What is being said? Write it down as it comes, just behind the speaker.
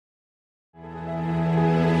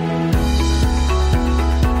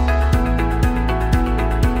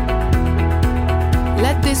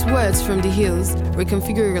Words from the hills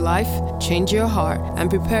reconfigure your life, change your heart,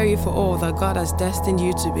 and prepare you for all that God has destined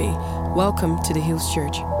you to be. Welcome to the Hills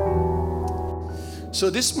Church.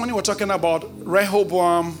 So this morning we're talking about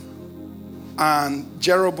Rehoboam and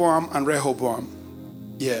Jeroboam and Rehoboam.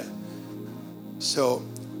 Yeah. So,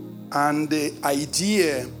 and the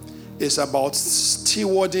idea is about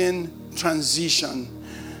stewarding transition,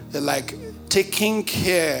 like taking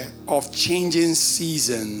care of changing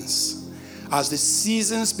seasons. As the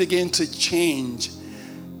seasons begin to change,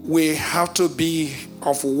 we have to be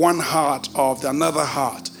of one heart, of another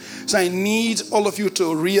heart. So I need all of you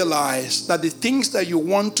to realize that the things that you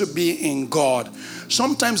want to be in God,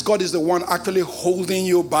 sometimes God is the one actually holding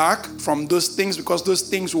you back from those things because those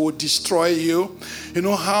things will destroy you. You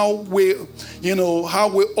know how we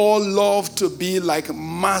all love to be like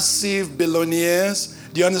massive billionaires?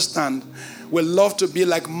 Do you understand? We love to be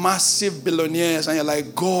like massive billionaires, and you're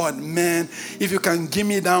like, God, man, if you can give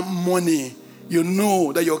me that money, you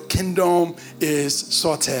know that your kingdom is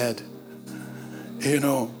sorted. You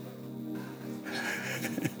know.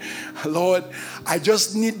 Lord, I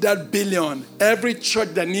just need that billion. Every church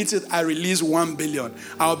that needs it, I release 1 billion.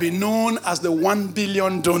 I'll be known as the 1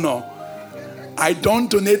 billion donor. I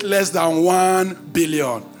don't donate less than 1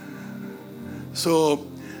 billion. So,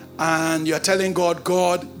 and you're telling God,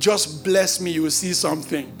 God, just bless me, you will see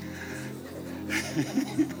something.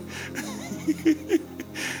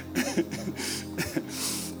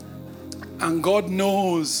 And God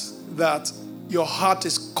knows that your heart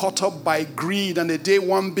is caught up by greed, and the day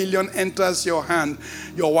 1 billion enters your hand,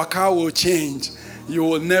 your waka will change. You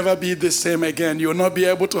will never be the same again. You will not be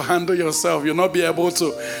able to handle yourself. You'll not be able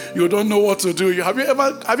to. You don't know what to do. Have you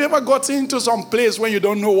ever gotten into some place where you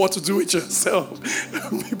don't know what to do with yourself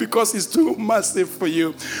because it's too massive for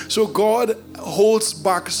you? So God holds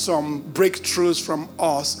back some breakthroughs from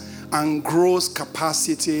us and grows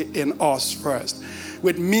capacity in us first.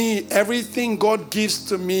 With me, everything God gives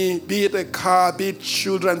to me, be it a car, be it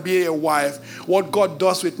children, be it a wife, what God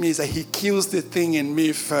does with me is that He kills the thing in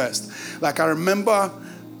me first. Like I remember,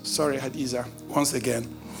 sorry Hadiza, once again.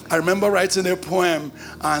 I remember writing a poem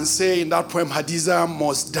and saying in that poem, Hadiza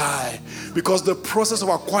must die. Because the process of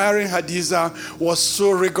acquiring Hadiza was so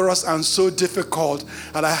rigorous and so difficult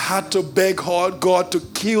that I had to beg God to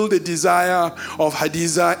kill the desire of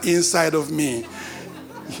Hadiza inside of me.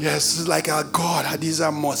 Yes, it's like, God,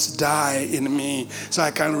 Hadiza must die in me so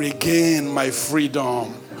I can regain my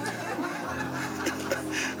freedom.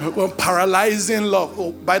 Well, paralyzing love.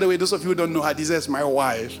 Oh, by the way, those of you who don't know, Hadiza is my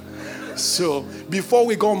wife. So before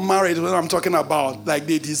we got married, what I'm talking about, like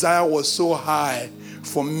the desire was so high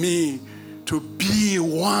for me to be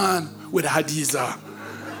one with Hadiza.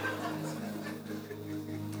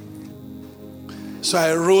 So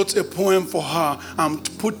I wrote a poem for her and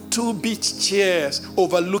put 2 beach chairs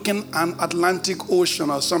overlooking an Atlantic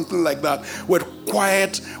Ocean or something like that with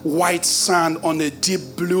quiet white sand on a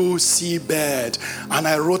deep blue seabed. And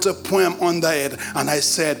I wrote a poem under it and I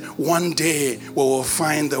said, one day we will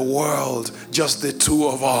find the world, just the two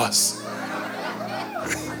of us.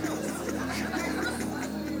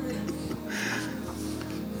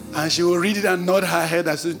 And she will read it and nod her head.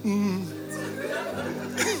 I said,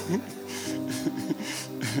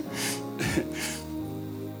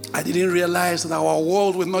 I didn't realize that our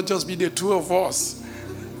world will not just be the two of us.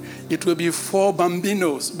 It will be 4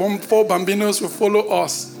 bambinos. 4 bambinos will follow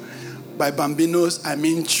us. By bambinos, I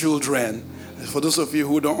mean children. For those of you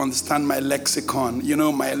who don't understand my lexicon, you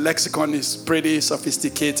know, my lexicon is pretty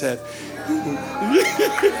sophisticated.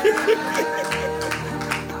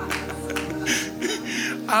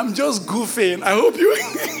 I'm just goofing. I hope you...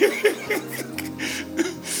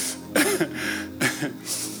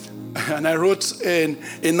 And I wrote a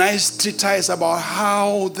nice treatise about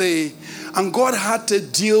how and God had to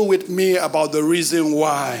deal with me about the reason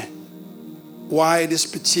why this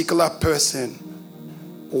particular person,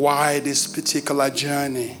 why this particular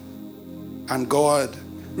journey. And God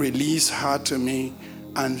released her to me,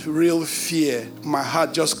 and real fear, my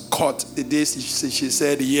heart just caught the day she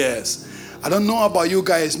said yes. I don't know about you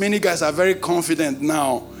guys. Many guys are very confident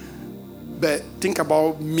now. But think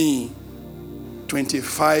about me.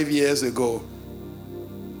 25 years ago,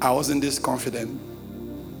 I wasn't this confident.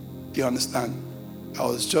 You understand? I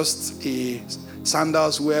was just a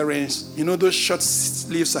sandals wearing, you know those short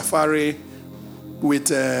sleeve safari with,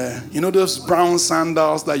 those brown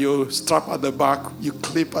sandals that you strap at the back, you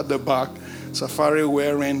clip at the back, safari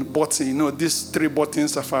wearing, button, this 3-button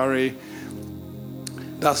safari.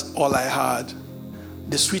 That's all I had.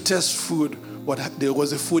 The sweetest food, there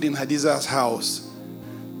was a food in Hadiza's house.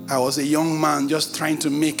 I was a young man just trying to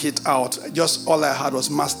make it out. Just all I had was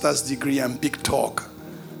master's degree and big talk.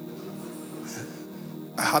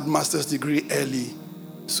 I had master's degree early.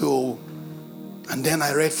 So, and then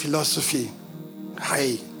I read philosophy.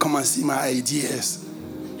 Hi, come and see my ideas.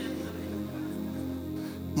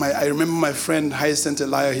 I remember my friend Hyacinth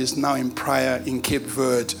Elia, he's now in Praia in Cape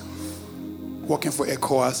Verde, working for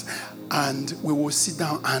ECOWAS. And we will sit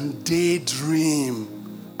down and daydream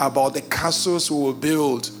about the castles we will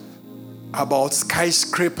build, about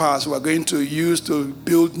skyscrapers we are going to use to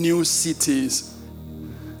build new cities.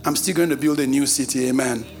 I'm still going to build a new city,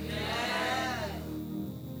 amen.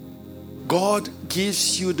 God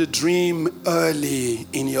gives you the dream early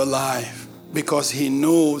in your life because he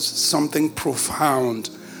knows something profound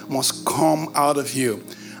must come out of you.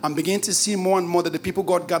 I'm beginning to see more and more that the people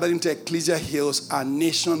God gathered into Ecclesia Hills are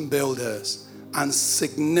nation builders and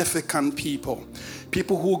significant people.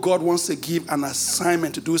 People who God wants to give an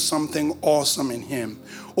assignment to do something awesome in him.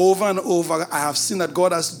 Over and over, I have seen that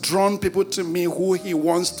God has drawn people to me who he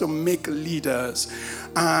wants to make leaders.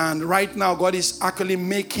 And right now, God is actually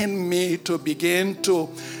making me to begin to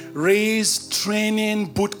raise training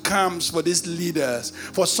boot camps for these leaders.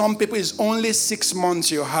 For some people, it's only 6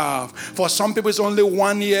 months you have. For some people, it's only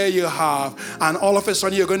 1 year you have. And all of a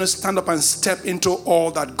sudden, you're going to stand up and step into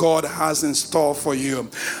all that God has in store for you.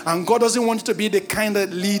 And God doesn't want you to be the kind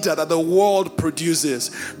of leader that the world produces.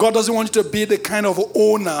 God doesn't want you to be the kind of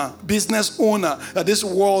owner, business owner that this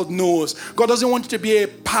world knows. God doesn't want you to be a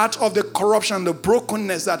part of the corruption, the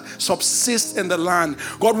brokenness that subsists in the land.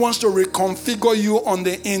 God wants to reconfigure you on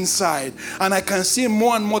the inside. And I can see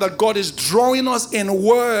more and more that God is drawing us in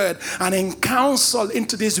word and in counsel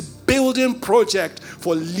into this building project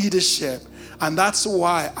for leadership. And that's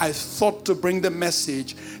why I thought to bring the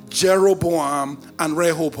message, Jeroboam and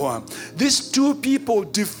Rehoboam. These two people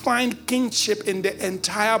defined kingship in the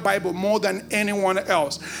entire Bible more than anyone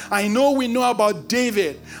else. I know we know about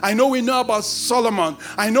David. I know we know about Solomon.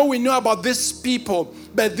 I know we know about these people.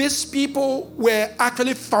 But these people were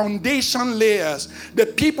actually foundation layers. The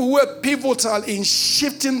people who were pivotal in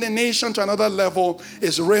shifting the nation to another level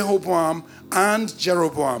is Rehoboam and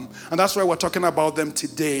Jeroboam. And that's why we're talking about them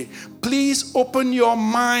today. Please open your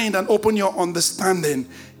mind and open your understanding.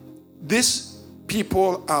 These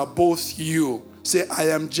people are both you. Say, I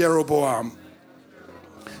am Jeroboam.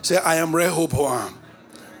 Say, I am Rehoboam.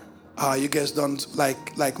 You guys don't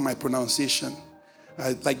like my pronunciation.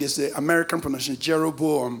 Like they say, American pronunciation,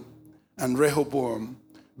 Jeroboam and Rehoboam.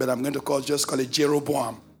 But I'm going to just call it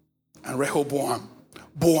Jeroboam and Rehoboam.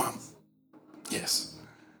 Boam. Yes.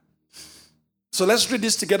 So let's read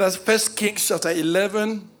this together. 1 Kings chapter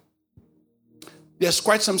 11. There's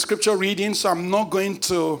quite some scripture reading, so I'm not going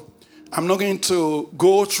to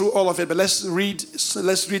go through all of it, but let's read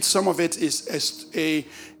some of it. Is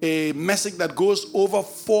a message that goes over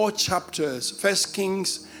 4 chapters. 1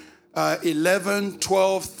 Kings 11,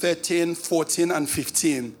 12, 13, 14, and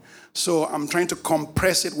 15. So I'm trying to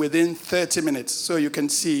compress it within 30 minutes so you can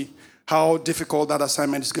see how difficult that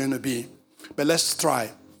assignment is going to be. But let's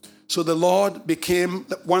try. So the Lord became,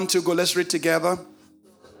 1, 2, go, let's read together.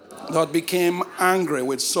 The Lord became angry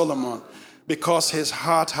with Solomon because his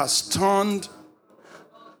heart has turned,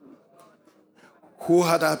 who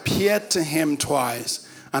had appeared to him twice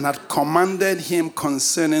and had commanded him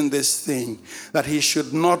concerning this thing, that he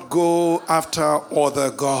should not go after other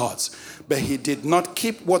gods. But he did not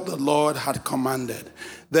keep what the Lord had commanded.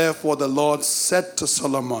 Therefore the Lord said to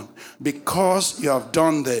Solomon, because you have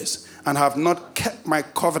done this and have not kept my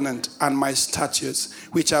covenant and my statutes,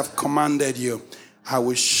 which I have commanded you, I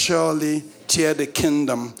will surely tear the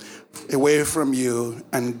kingdom away from you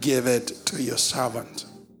and give it to your servant.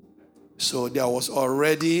 So there was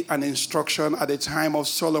already an instruction at the time of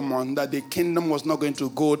Solomon that the kingdom was not going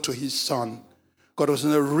to go to his son. God was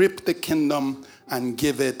going to rip the kingdom and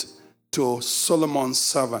give it to Solomon's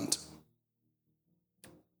servant.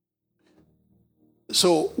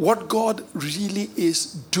 So what God really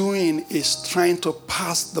is doing is trying to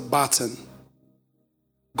pass the baton.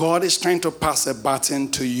 God is trying to pass a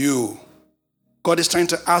baton to you. God is trying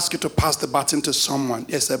to ask you to pass the baton to someone.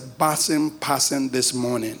 There's a baton passing this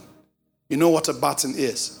morning. You know what a baton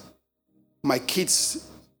is? My kids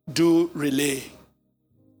do relay,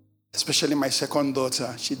 especially my second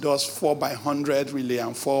daughter. She does 4x100 relay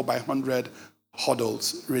and 4x100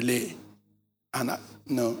 hurdles relay. And I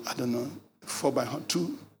don't know,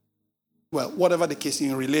 4x2. Well, whatever the case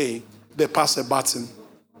in relay, they pass a baton.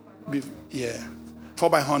 Yeah,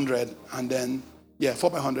 4x100 and then,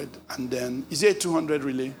 4x100 and then, is it a 200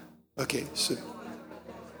 relay? Okay, so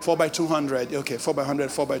 4x200, okay, 4x100,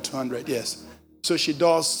 4x200, yes. So she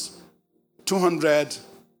does 200,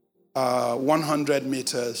 100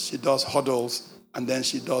 meters, she does hurdles, and then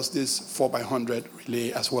she does this 4x100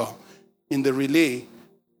 relay as well. In the relay,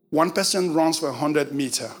 One person runs for 100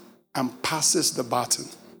 meters and passes the baton.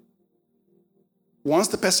 Once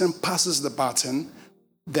the person passes the baton,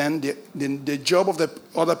 then the job of the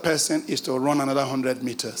other person is to run another 100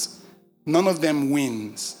 meters. None of them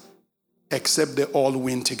wins, except they all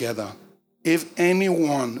win together. If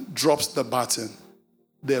anyone drops the baton,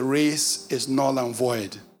 the race is null and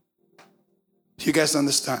void. You guys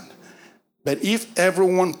understand? But if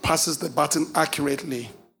everyone passes the baton accurately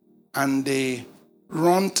and they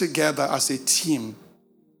run together as a team,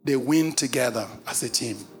 they win together as a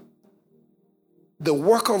team. The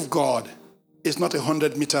work of God is not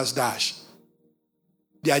 100 meters dash.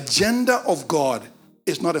 The agenda of God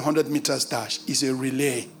is not 100 meters dash. It's a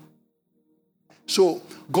relay. So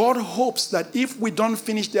God hopes that if we don't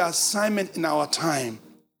finish the assignment in our time,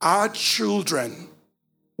 our children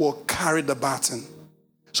will carry the baton.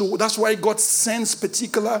 So that's why God sends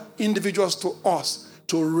particular individuals to us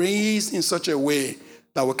to raise in such a way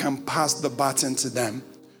that we can pass the baton to them.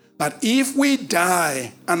 That if we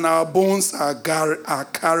die and our bones are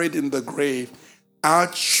carried in the grave, our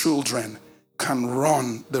children can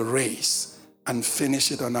run the race and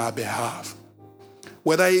finish it on our behalf.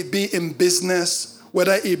 Whether it be in business,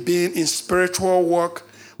 whether it be in spiritual work,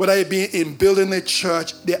 whether it be in building a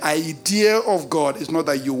church, the idea of God is not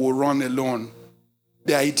that you will run alone.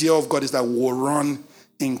 The idea of God is that we will run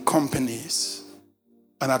in companies.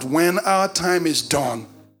 And that when our time is done,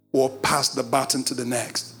 we'll pass the baton to the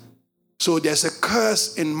next. So there's a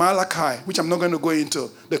curse in Malachi, which I'm not going to go into,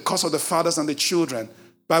 the curse of the fathers and the children. The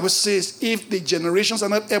Bible says, if the generations are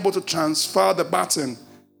not able to transfer the baton,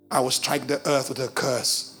 I will strike the earth with a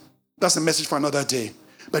curse. That's a message for another day.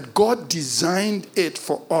 But God designed it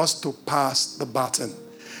for us to pass the baton.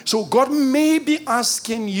 So God may be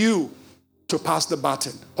asking you to pass the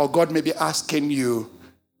baton, or God may be asking you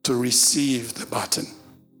to receive the baton.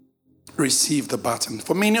 Receive the baton.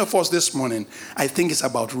 For many of us this morning, I think it's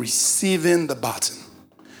about receiving the baton.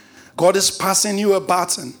 God is passing you a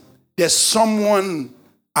baton. There's someone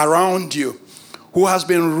around you who has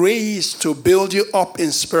been raised to build you up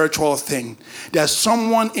in spiritual things. There's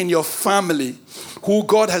someone in your family who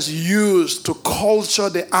God has used to culture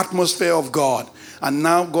the atmosphere of God. And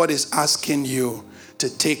now God is asking you to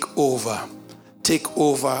take over. Take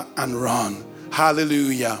over and run.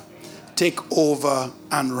 Hallelujah. Take over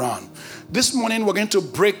and run. This morning we're going to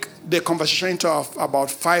break the conversation into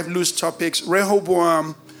about 5 loose topics.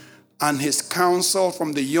 Rehoboam and his counsel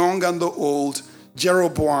from the young and the old,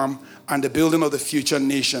 Jeroboam, and the building of the future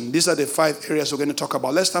nation. These are the 5 areas we're going to talk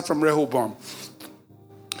about. Let's start from Rehoboam.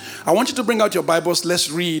 I want you to bring out your Bibles. Let's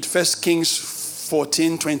read 1 Kings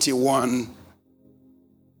 14:21.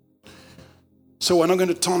 So we're not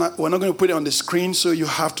going to put it on the screen, so you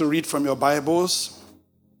have to read from your Bibles.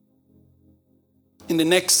 In the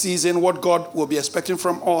next season, what God will be expecting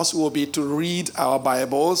from us will be to read our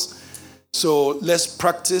Bibles. So let's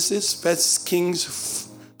practice it. 1 Kings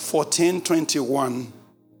 14:21.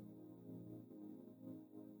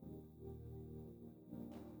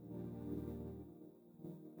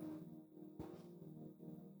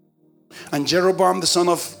 And Jeroboam, the son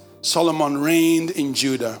of Solomon, reigned in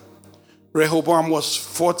Judah. Rehoboam,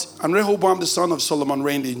 the son of Solomon,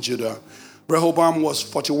 reigned in Judah. Rehoboam was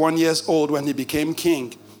 41 years old when he became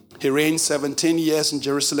king. He reigned 17 years in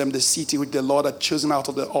Jerusalem, the city which the Lord had chosen out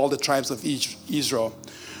of all the tribes of Israel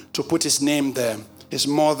to put his name there. His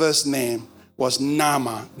mother's name was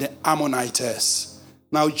Naamah, the Ammonitess.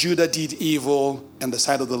 Now Judah did evil in the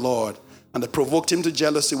sight of the Lord, and they provoked him to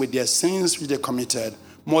jealousy with their sins which they committed,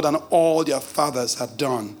 more than all their fathers had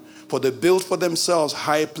done. For they built for themselves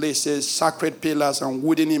high places, sacred pillars, and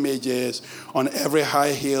wooden images on every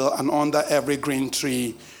high hill and under every green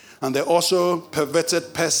tree. And they also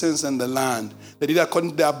perverted persons in the land. They did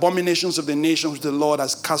according to the abominations of the nations which the Lord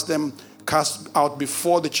has cast out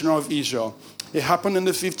before the children of Israel. It happened in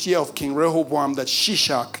the 5th year of King Rehoboam that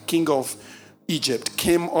Shishak, king of Egypt,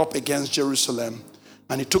 came up against Jerusalem.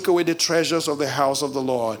 And he took away the treasures of the house of the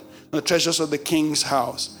Lord, and the treasures of the king's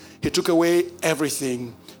house. He took away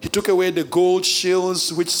everything. He took away the gold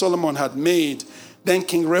shields which Solomon had made. Then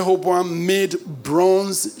King Rehoboam made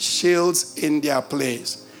bronze shields in their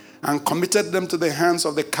place and committed them to the hands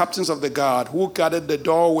of the captains of the guard who guarded the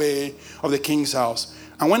doorway of the king's house.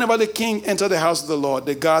 And whenever the king entered the house of the Lord,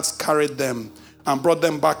 the guards carried them and brought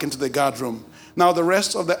them back into the guard room. Now the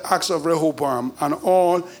rest of the acts of Rehoboam and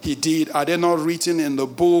all he did, are they not written in the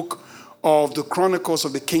book of the Chronicles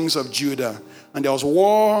of the kings of Judah? And there was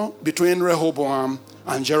war between Rehoboam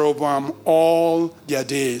and Jeroboam all their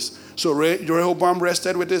days. So Rehoboam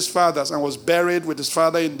rested with his fathers and was buried with his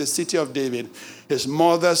father in the city of David. His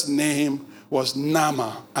mother's name was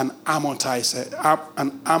Naamah, an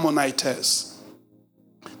Ammonitess.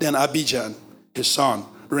 Then Abijah, his son,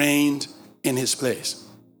 reigned in his place.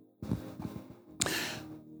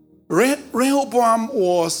 Rehoboam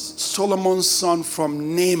was Solomon's son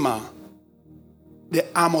from Naamah, the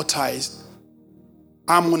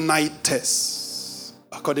Ammonitess,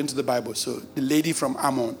 according to the Bible. So the lady from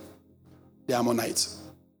Ammon, the Ammonites.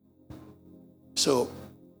 So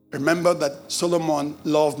remember that Solomon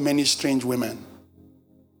loved many strange women.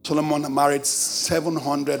 Solomon married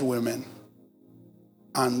 700 women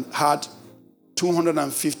and had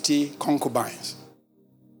 250 concubines.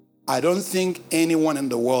 I don't think anyone in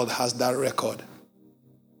the world has that record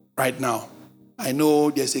right now. I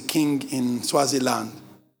know there's a king in Swaziland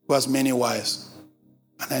who has many wives.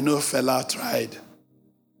 And I know Fela tried.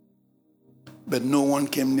 But no one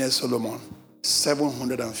came near Solomon.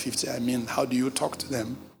 750. I mean, how do you talk to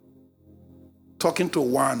them? Talking to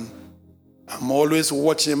one, I'm always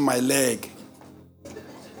watching my leg.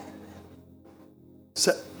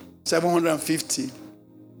 750.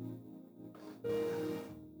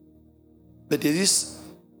 But there is this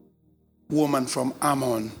woman from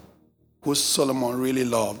Ammon who Solomon really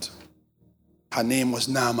loved. Her name was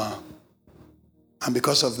Naamah. And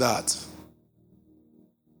because of that,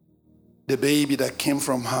 the baby that came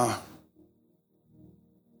from her,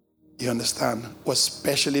 you understand, was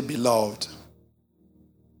specially beloved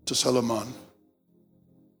to Solomon.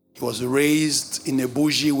 He was raised in a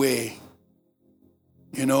bougie way.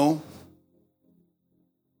 You know,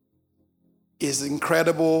 it's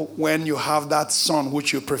incredible when you have that son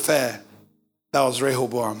which you prefer. That was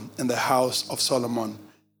Rehoboam in the house of Solomon.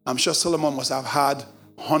 I'm sure Solomon must have had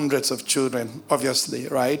hundreds of children, obviously,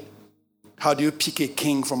 right? How do you pick a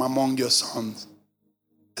king from among your sons?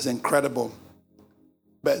 It's incredible.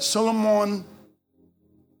 But Solomon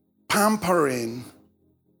pampering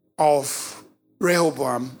of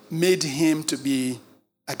Rehoboam made him to be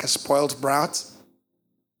like a spoiled brat.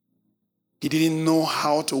 He didn't know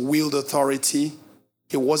how to wield authority.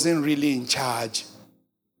 He wasn't really in charge.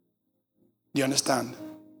 Do you understand?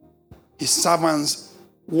 His servants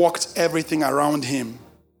walked everything around him.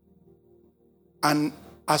 And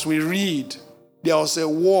as we read, there was a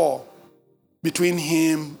war between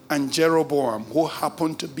him and Jeroboam, who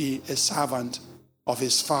happened to be a servant of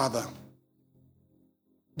his father.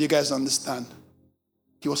 Do you guys understand?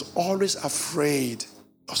 He was always afraid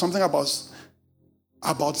of something about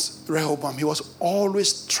Rehoboam. He was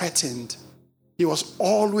always threatened. He was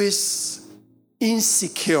always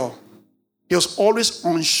insecure. He was always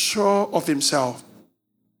unsure of himself.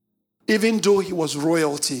 Even though he was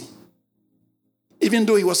royalty. Even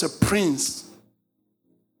though he was a prince.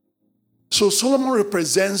 So Solomon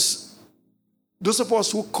represents those of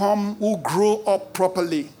us who grow up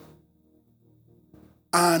properly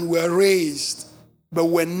and were raised, but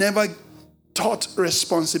were never taught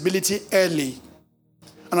responsibility early.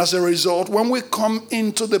 And as a result, when we come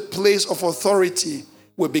into the place of authority,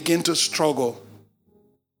 we begin to struggle.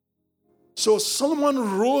 So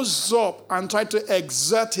Solomon rose up and tried to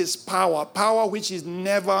exert his power which he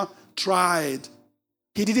never tried.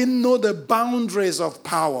 He didn't know the boundaries of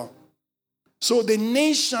power. So the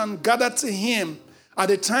nation gathered to him at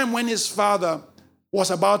the time when his father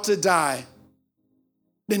was about to die.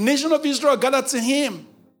 The nation of Israel gathered to him.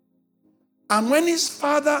 And when his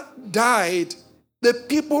father died, the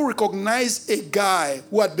people recognized a guy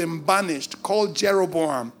who had been banished called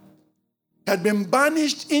Jeroboam. He had been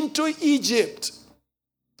banished into Egypt.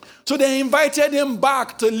 So they invited him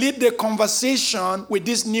back to lead the conversation with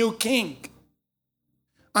this new king.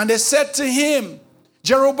 And they said to him,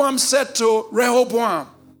 Jeroboam said to Rehoboam,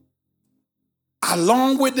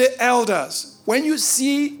 along with the elders, when you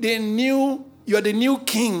see you're the new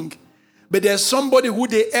king, but there's somebody who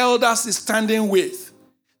the elders is standing with.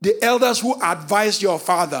 The elders who advised your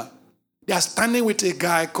father, they are standing with a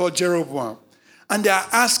guy called Jeroboam. And they are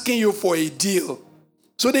asking you for a deal.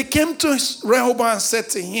 So they came to Rehoboam and said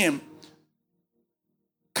to him,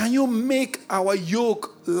 can you make our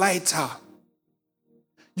yoke lighter?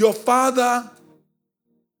 Your father's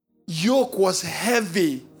yoke was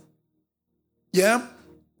heavy. Yeah?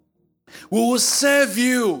 We will serve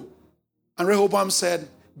you. And Rehoboam said,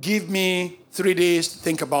 give me 3 days to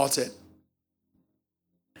think about it.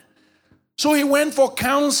 So he went for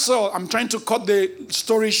counsel. I'm trying to cut the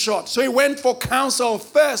story short. So he went for counsel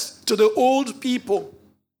first to the old people.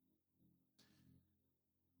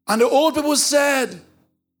 And the old people said,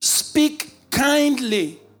 speak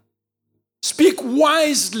kindly. Speak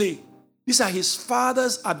wisely. These are his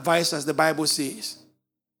father's advisors, the Bible says.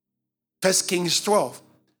 1 Kings 12.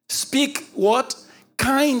 Speak what?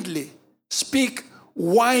 Kindly. Speak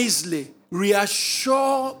wisely.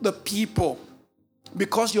 reassure the people,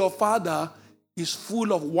 because your father is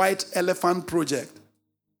full of white elephant project.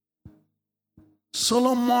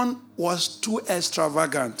 Solomon was too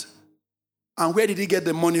extravagant. And where did he get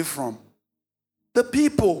the money from? The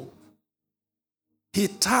people. He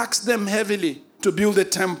taxed them heavily to build a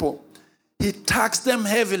temple. He taxed them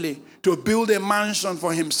heavily to build a mansion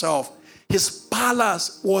for himself. His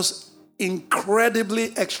palace was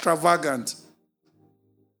incredibly extravagant.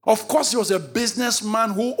 Of course, he was a businessman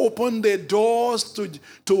who opened the doors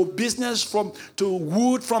to business, to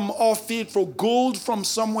wood from Ophir, for gold from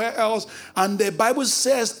somewhere else. And the Bible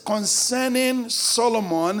says concerning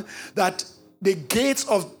Solomon that the gates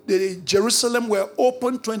of Jerusalem were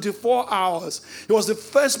open 24 hours. He was the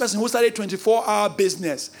first person who started 24-hour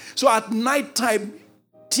business. So at night time,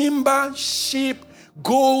 timber, sheep,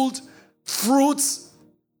 gold, fruits,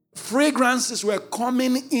 fragrances were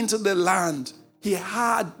coming into the land. He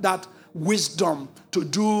had that wisdom to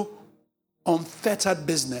do unfettered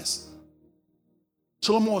business.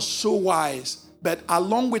 Solomon was so wise, but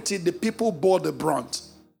along with it, the people bore the brunt.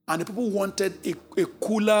 And the people wanted a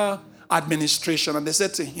cooler administration. And they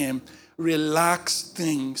said to him, relax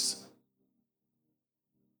things.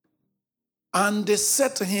 And they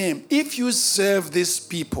said to him, if you serve these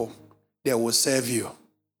people, they will serve you.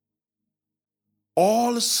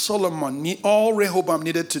 All Rehoboam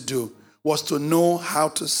needed to do was to know how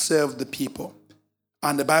to serve the people.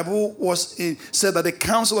 And the Bible said that the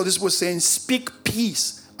council of this was saying, speak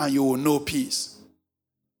peace and you will know peace.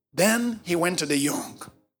 Then he went to the young.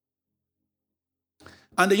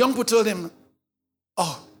 And the young people told him,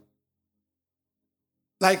 oh,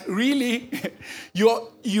 like really,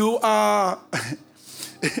 you are,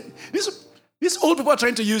 these old people are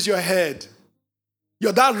trying to use your head.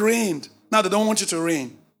 Your dad reigned. Now they don't want you to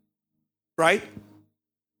reign. Right?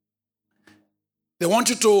 They want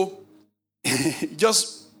you to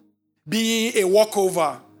just be a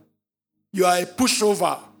walkover. You are a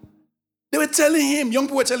pushover. They were telling him, young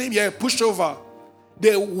people were telling him, you're a pushover.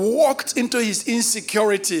 They walked into his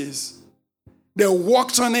insecurities. They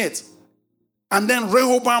walked on it. And then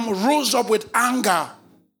Rehoboam rose up with anger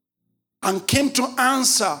and came to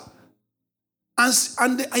answer.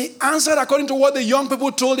 And he answered according to what the young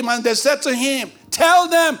people told him. And they said to him, tell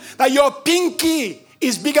them that your pinky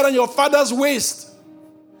is bigger than your father's waist.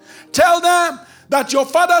 Tell them that your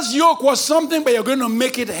father's yoke was something, but you're going to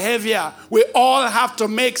make it heavier. We all have to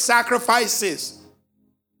make sacrifices.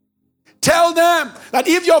 Tell them that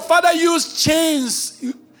if your father used chains,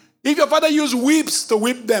 if your father used whips to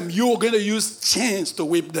whip them, you're going to use chains to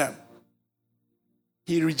whip them.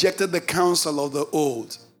 He rejected the counsel of the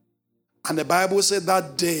old. And the Bible said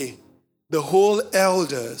that day, the whole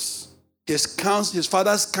elders, his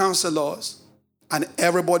father's counselors, and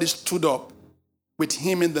everybody stood up with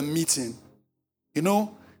him in the meeting. You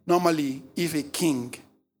know, normally if a king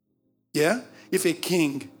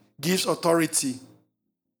gives authority,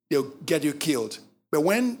 they'll get you killed. But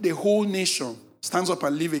when the whole nation stands up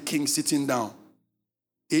and leave a king sitting down,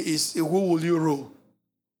 it is, who will you rule?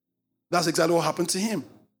 That's exactly what happened to him.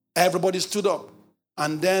 Everybody stood up.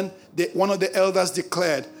 And then one of the elders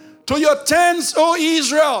declared, to your tents, O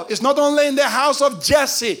Israel, it's not only in the house of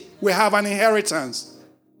Jesse we have an inheritance.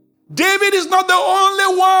 David is not the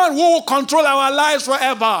only one who will control our lives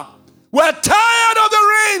forever. We're tired of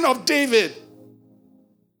the reign of David.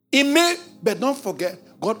 But don't forget,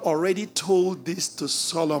 God already told this to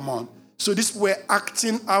Solomon. So this we're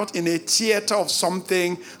acting out in a theater of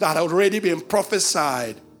something that had already been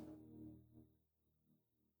prophesied.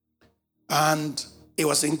 And it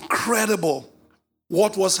was incredible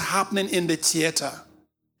what was happening in the theater.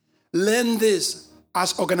 Learn this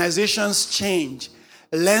as organizations change.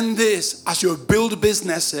 Learn this as you build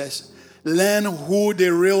businesses. Learn who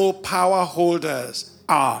the real power holders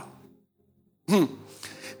are.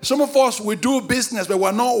 Some of us, we do business, but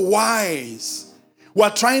we're not wise. We're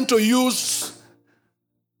trying to use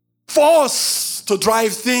force to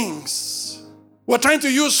drive things. We're trying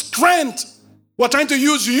to use strength. We're trying to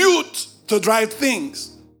use youth to drive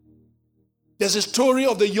things. There's a story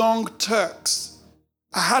of the young Turks.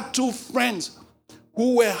 I had two friends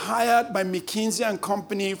who were hired by McKinsey and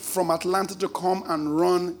Company from Atlanta to come and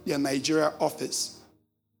run their Nigeria office.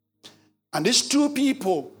 And these two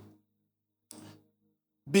people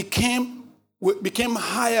became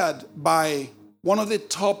hired by one of the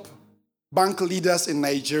top bank leaders in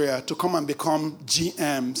Nigeria to come and become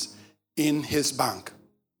GMs in his bank.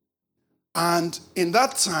 And in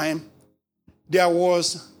that time, there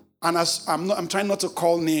was, and I'm trying not to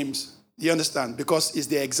call names, you understand? Because it's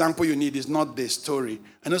the example you need, it's not the story.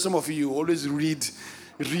 I know some of you always read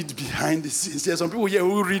read behind the scenes. There are some people here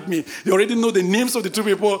who read me. They already know the names of the two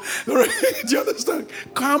people. Do you understand?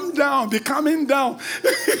 Calm down. Be calming down.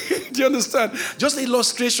 Do you understand? Just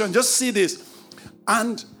illustration. Just see this.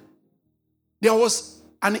 And there was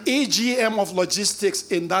an AGM of logistics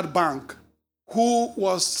in that bank who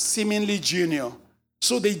was seemingly junior.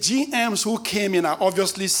 So the GMs who came in are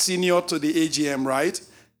obviously senior to the AGM, right?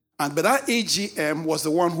 But that AGM was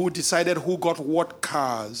the one who decided who got what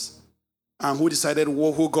cars and who decided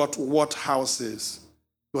who got what houses.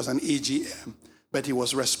 It was an AGM, but he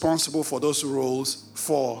was responsible for those roles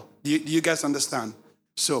do you guys understand?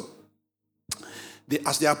 So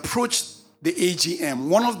as they approached the AGM,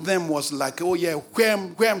 one of them was like, oh yeah,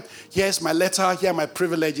 here's my letter, here are my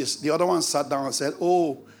privileges. The other one sat down and said,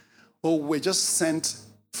 oh, we're just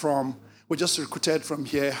recruited from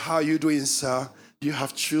here. How are you doing, sir? Do you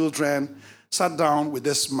have children? Sat down with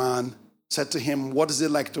this man, said to him, what is it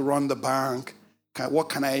like to run the bank?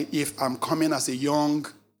 If I'm coming as a young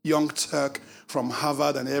Turk from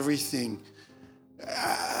Harvard and everything,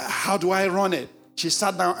 how do I run it? She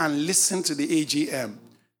sat down and listened to the AGM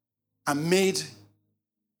and made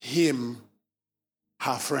him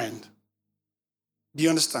her friend. Do you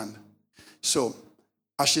understand? So,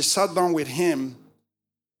 as she sat down with him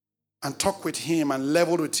and talked with him and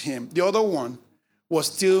leveled with him, the other one was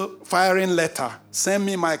still firing letter, send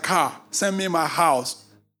me my car, send me my house.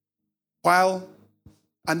 And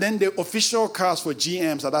then the official cars for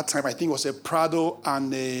GMs at that time, I think was a Prado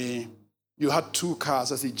and you had two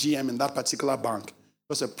cars as a GM in that particular bank. It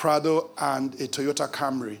was a Prado and a Toyota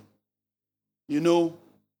Camry. You know,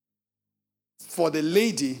 for the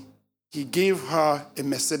lady, he gave her a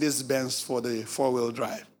Mercedes-Benz for the four-wheel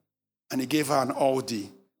drive. And he gave her an Audi.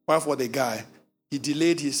 While for the guy, he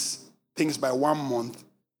delayed his things by 1 month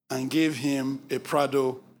and gave him a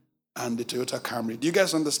Prado and the Toyota Camry. Do you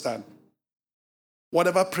guys understand?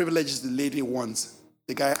 Whatever privileges the lady wants,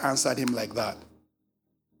 the guy answered him like that.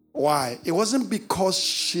 Why? It wasn't because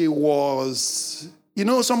she was,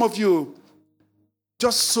 some of you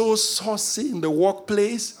just so saucy in the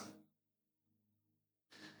workplace.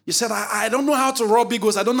 You said, I don't know how to rub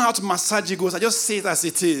egos. I don't know how to massage egos. I just say it as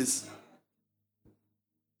it is.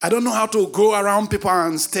 I don't know how to go around people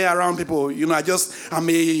and stay around people. I'm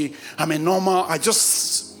a normal,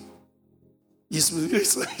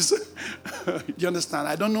 you understand?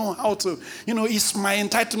 I don't know how to, it's my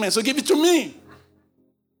entitlement, so give it to me.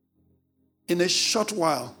 In a short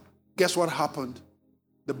while, guess what happened?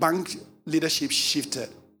 The bank leadership shifted.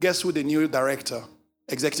 Guess who the new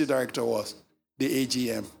executive director was? The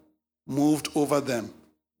AGM. Moved over them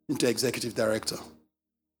into executive director.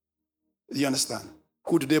 Do you understand?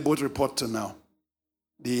 Who do they both report to now?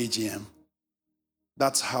 The AGM.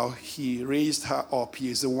 That's how he raised her up. He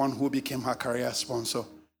is the one who became her career sponsor.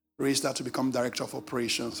 Raised her to become director of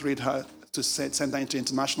operations. Raised her to send her into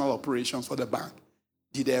international operations for the bank.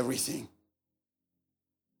 Did everything.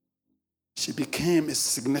 She became a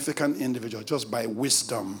significant individual just by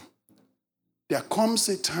wisdom. There comes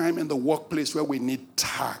a time in the workplace where we need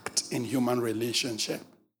tact in human relationship.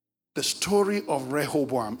 The story of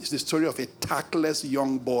Rehoboam is the story of a tactless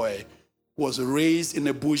young boy who was raised in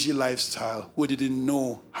a bougie lifestyle who didn't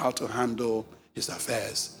know how to handle his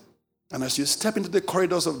affairs. And as you step into the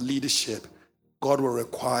corridors of leadership, God will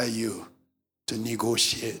require you to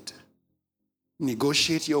negotiate.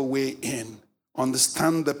 Negotiate your way in.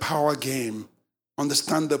 Understand the power game.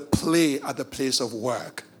 Understand the play at the place of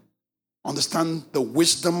work. Understand the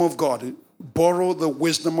wisdom of God. Borrow the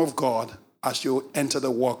wisdom of God as you enter the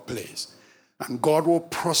workplace. And God will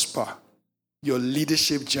prosper your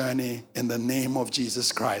leadership journey in the name of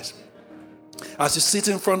Jesus Christ. As you sit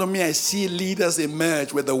in front of me, I see leaders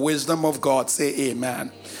emerge with the wisdom of God. Say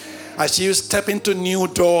amen. I see you step into new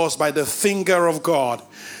doors by the finger of God.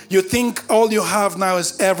 You think all you have now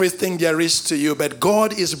is everything there is to you, but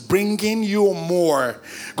God is bringing you more.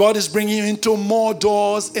 God is bringing you into more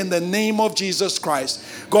doors in the name of Jesus Christ.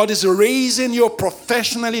 God is raising you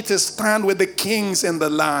professionally to stand with the kings in the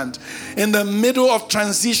land. In the middle of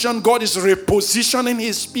transition, God is repositioning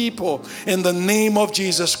his people in the name of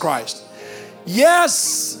Jesus Christ.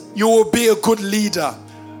 Yes, you will be a good leader.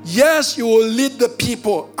 Yes, you will lead the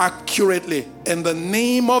people accurately in the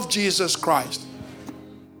name of Jesus Christ.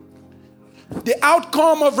 The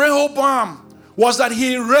outcome of Rehoboam was that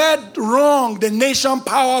he read wrong the nation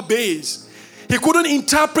power base. He couldn't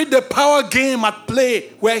interpret the power game at play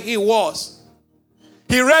where he was.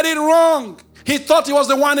 He read it wrong. He thought he was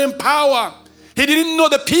the one in power. He didn't know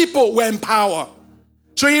the people were in power.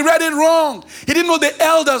 So he read it wrong. He didn't know the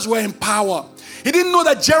elders were in power. He didn't know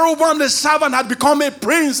that Jeroboam the servant had become a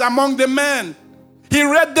prince among the men. He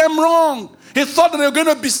read them wrong. He thought that they were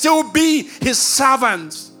going to still be his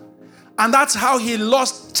servants. And that's how he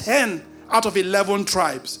lost 10 out of 11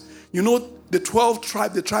 tribes. You know, the 12th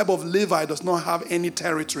tribe, the tribe of Levi, does not have any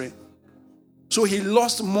territory. So he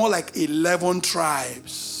lost more like 11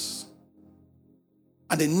 tribes.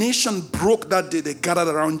 And the nation broke that day. They gathered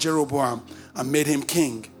around Jeroboam and made him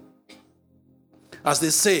king. As they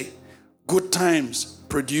say, good times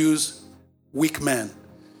produce weak men.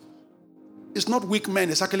 It's not weak men,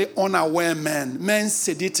 it's actually unaware men. Men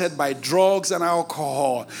sedated by drugs and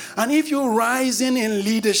alcohol. And if you're rising in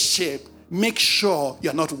leadership, make sure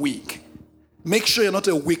you're not weak. Make sure you're not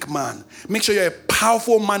a weak man. Make sure you're a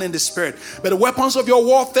powerful man in the spirit. But the weapons of your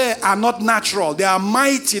warfare are not natural. They are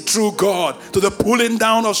mighty through God to the pulling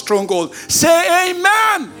down of strongholds. Say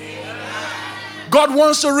amen. God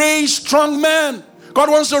wants to raise strong men. God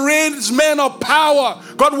wants to raise men of power.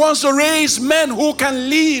 God wants to raise men who can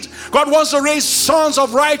lead. God wants to raise sons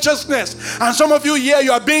of righteousness. And some of you here,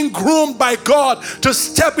 you are being groomed by God to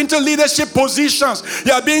step into leadership positions.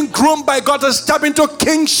 You are being groomed by God to step into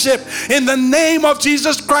kingship. In the name of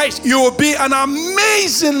Jesus Christ, you will be an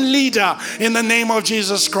amazing leader in the name of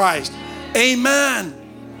Jesus Christ. Amen.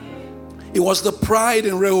 It was the pride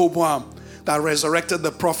in Rehoboam that resurrected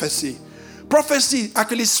the prophecy. Prophecy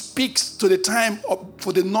actually speaks to the time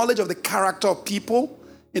for the knowledge of the character of people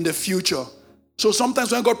in the future. So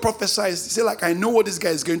sometimes when God prophesies, he say like, I know what this guy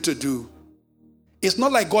is going to do. It's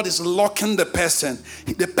not like God is locking the person.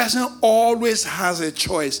 The person always has a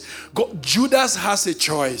choice. Judas has a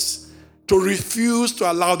choice to refuse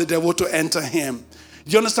to allow the devil to enter him.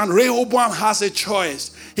 You understand? Rehoboam has a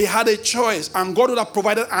choice. He had a choice, and God would have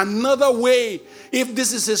provided another way if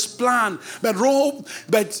this is his plan. But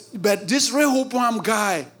this Rehoboam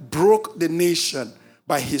guy broke the nation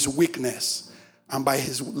by his weakness and by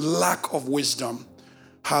his lack of wisdom.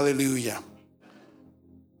 Hallelujah.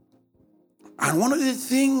 And one of the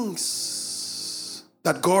things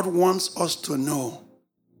that God wants us to know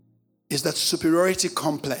is that superiority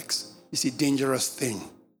complex is a dangerous thing.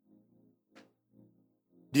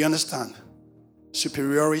 Do you understand?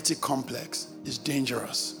 Superiority complex is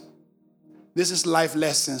dangerous. This is life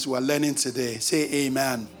lessons we're learning today. Say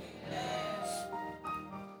amen.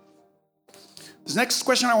 The next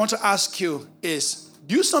question I want to ask you is,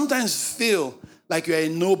 do you sometimes feel like you're a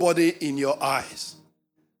nobody in your eyes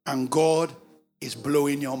and God is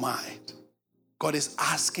blowing your mind? God is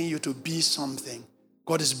asking you to be something.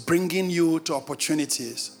 God is bringing you to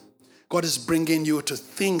opportunities. God is bringing you to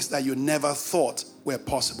things that you never thought were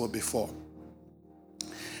possible before.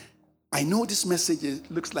 I know this message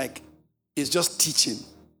looks like it's just teaching,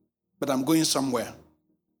 but I'm going somewhere.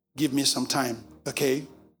 Give me some time, okay?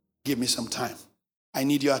 Give me some time. I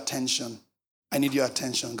need your attention. I need your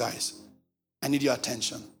attention, guys. I need your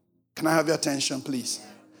attention. Can I have your attention, please?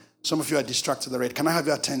 Some of you are distracted already. Can I have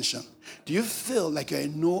your attention? Do you feel like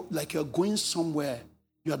you're going somewhere?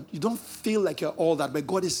 You don't feel like you're all that, but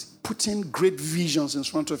God is putting great visions in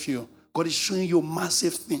front of you. God is showing you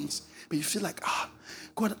massive things. But you feel like,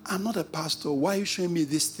 God, I'm not a pastor. Why are you showing me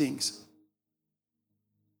these things?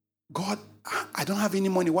 God, I don't have any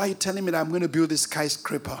money. Why are you telling me that I'm going to build this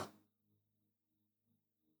skyscraper?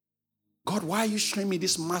 God, why are you showing me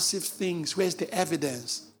these massive things? Where's the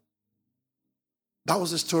evidence? That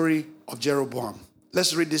was the story of Jeroboam.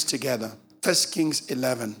 Let's read this together. 1 Kings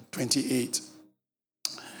 11:28.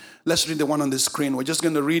 Let's read the one on the screen. We're just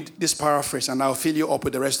going to read this paraphrase and I'll fill you up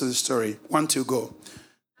with the rest of the story. 1, 2, go.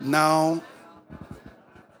 Now,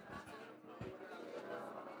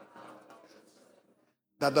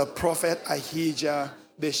 that the prophet Ahijah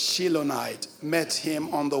the Shilonite met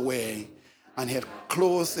him on the way, and he had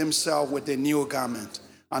clothed himself with a new garment.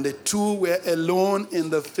 And the two were alone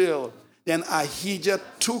in the field. Then Ahijah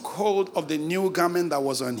took hold of the new garment that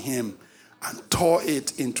was on him and tore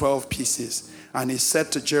it in 12 pieces. And he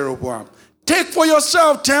said to Jeroboam, take for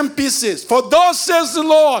yourself 10 pieces, for thus says the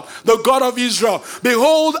Lord, the God of Israel,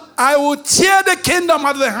 behold, I will tear the kingdom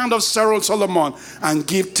out of the hand of Solomon and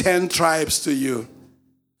give 10 tribes to you.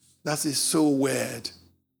 That is so weird.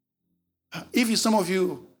 If some of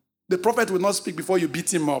you, the prophet will not speak before you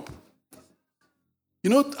beat him up. You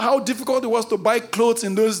know how difficult it was to buy clothes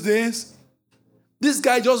in those days? This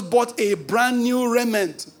guy just bought a brand new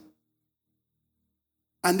raiment.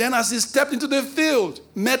 And then as he stepped into the field,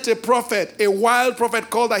 met a prophet, a wild prophet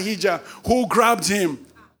called Ahijah, who grabbed him,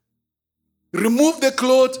 removed the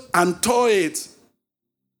cloth and tore it.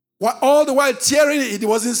 All the while tearing it, he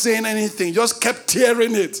wasn't saying anything, just kept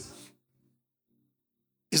tearing it.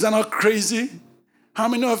 Is that not crazy? How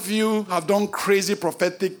many of you have done crazy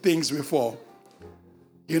prophetic things before?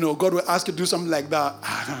 God will ask you to do something like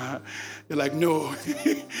that. You're like, no.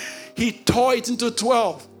 He tore it into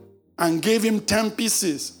 12 and gave him 10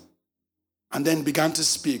 pieces and then began to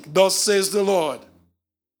speak. Thus says the Lord,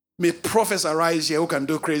 may prophets arise here who can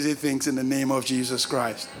do crazy things in the name of Jesus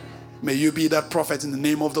Christ. May you be that prophet in the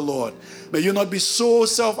name of the Lord. May you not be so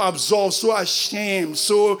self-absorbed, so ashamed,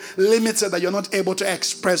 so limited that you're not able to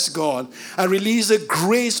express God. I release the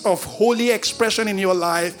grace of holy expression in your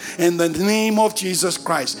life in the name of Jesus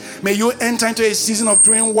Christ. May you enter into a season of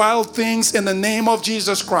doing wild things in the name of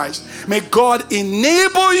Jesus Christ. May God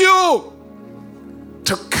enable you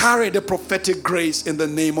to carry the prophetic grace in the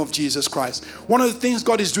name of Jesus Christ. One of the things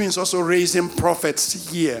God is doing is also raising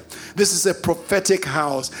prophets here. This is a prophetic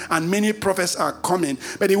house, and many prophets are coming.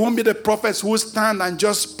 But it won't be the prophets who stand and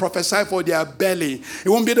just prophesy for their belly. It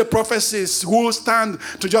won't be the prophets who stand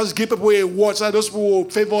to just give people a word so those people will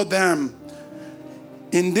favor them.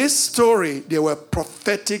 In this story, there were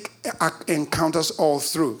prophetic encounters all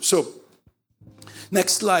through. So,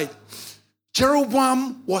 next slide.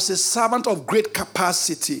 Jeroboam was a servant of great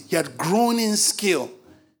capacity. He had grown in skill.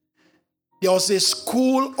 There was a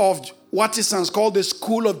school of artisans called the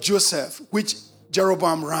School of Joseph, which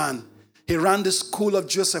Jeroboam ran. He ran the School of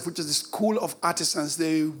Joseph, which is the school of artisans.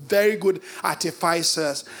 They were very good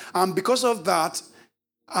artificers. And because of that,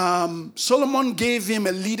 Solomon gave him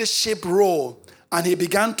a leadership role, and he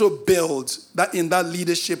began to build in that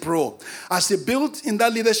leadership role. As he built in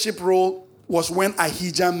that leadership role, was when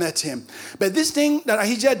Ahijah met him. But this thing that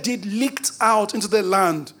Ahijah did leaked out into the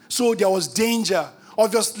land. So there was danger.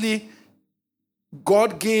 Obviously,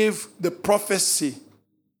 God gave the prophecy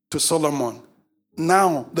to Solomon.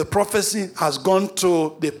 Now, the prophecy has gone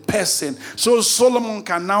to the person. So Solomon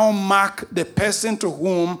can now mark the person to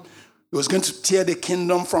whom he was going to tear the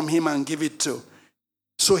kingdom from him and give it to.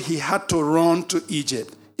 So he had to run to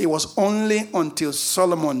Egypt. It was only until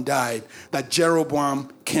Solomon died that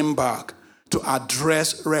Jeroboam came back to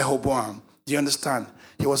address Rehoboam. Do you understand?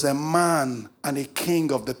 He was a man and a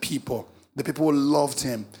king of the people. The people loved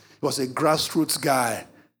him. He was a grassroots guy.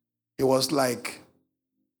 He was like,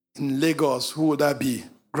 in Lagos, who would that be?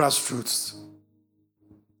 Grassroots.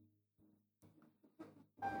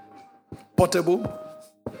 Portable?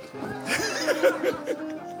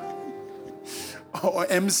 Or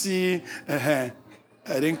MC, I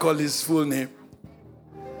didn't call his full name.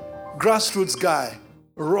 Grassroots guy.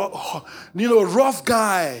 Rough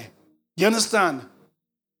guy. You understand?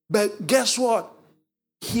 But guess what?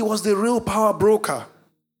 He was the real power broker.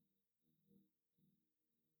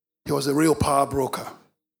 He was a real power broker.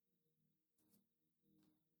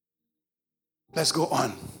 Let's go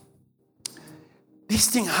on. This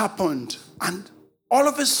thing happened, and all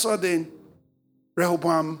of a sudden,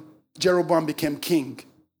 Jeroboam became king.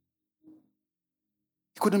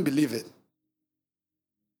 He couldn't believe it.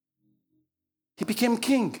 He became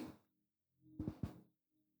king.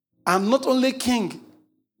 And not only king,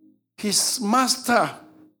 his master,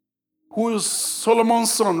 who is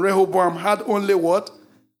Solomon's son, Rehoboam, had only what?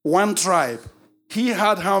 One tribe. He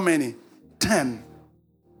had how many? 10.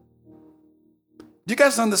 Do you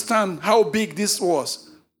guys understand how big this was?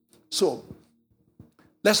 So,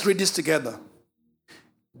 let's read this together.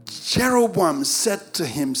 Jeroboam said to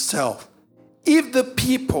himself, if the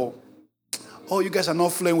people... Oh, you guys are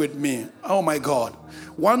not flowing with me. Oh, my God.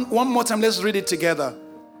 One more time, let's read it together.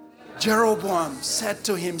 Jeroboam said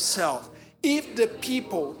to himself, if the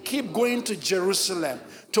people keep going to Jerusalem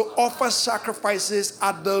to offer sacrifices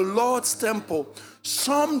at the Lord's temple,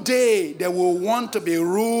 someday they will want to be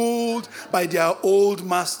ruled by their old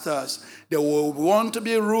masters. They will want to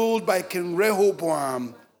be ruled by King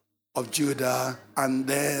Rehoboam of Judah, and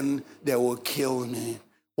then they will kill me.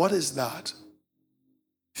 What is that?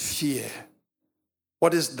 Fear.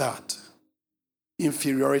 What is that?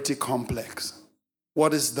 Inferiority complex.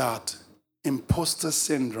 What is that? Imposter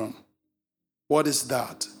syndrome. What is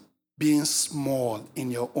that? Being small in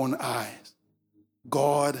your own eyes.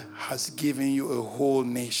 God has given you a whole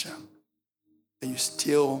nation, and you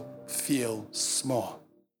still feel small.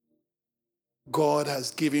 God has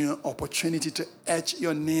given you an opportunity to etch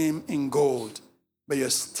your name in gold, but you're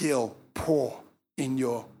still poor in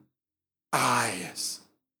your eyes.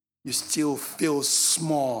 You still feel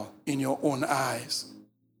small in your own eyes.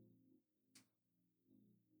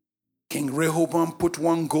 King Rehoboam put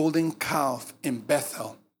one golden calf in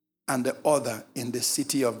Bethel and the other in the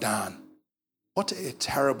city of Dan. What a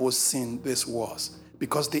terrible sin this was,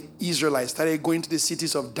 because the Israelites started going to the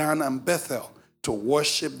cities of Dan and Bethel to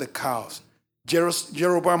worship the calves.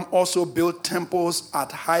 Jeroboam also built temples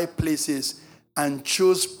at high places and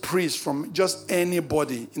chose priests from just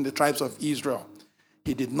anybody in the tribes of Israel.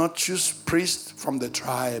 He did not choose priests from the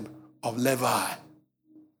tribe of Levi.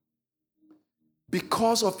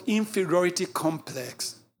 Because of inferiority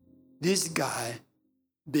complex, this guy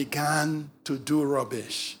began to do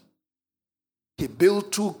rubbish. He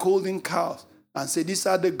built 2 golden calves and said, these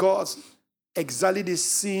are the gods. Exactly the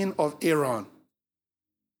sin of Aaron.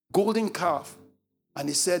 Golden calf. And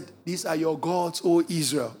he said, these are your gods, O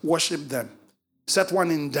Israel. Worship them. Set one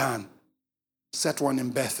in Dan. Set one in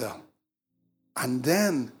Bethel. And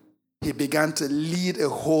then he began to lead a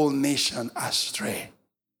whole nation astray.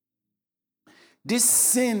 This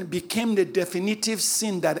sin became the definitive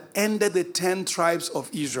sin that ended the 10 tribes of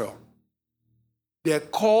Israel. They're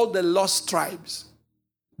called the lost tribes.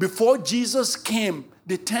 Before Jesus came,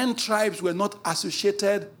 the 10 tribes were not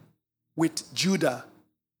associated with Judah.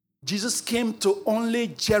 Jesus came to only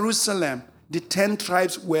Jerusalem. The 10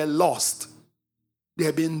 tribes were lost. They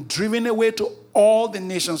have been driven away to all the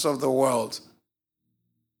nations of the world.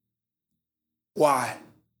 Why?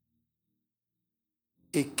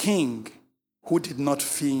 A king who did not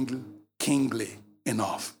feel kingly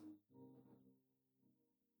enough.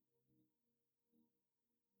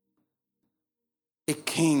 A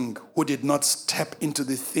king who did not step into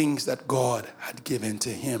the things that God had given to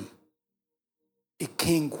him. A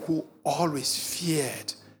king who always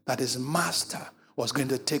feared that his master was going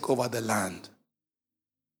to take over the land.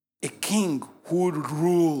 A king who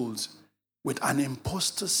ruled with an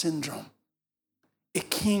imposter syndrome. A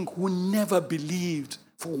king who never believed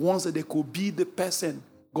for once that they could be the person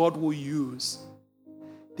God will use.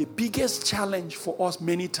 The biggest challenge for us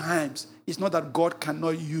many times is not that God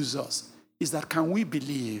cannot use us, is that can we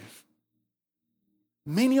believe?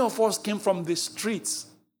 Many of us came from the streets.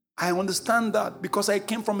 I understand that because I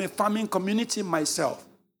came from a farming community myself.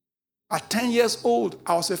 At 10 years old,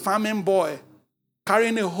 I was a farming boy,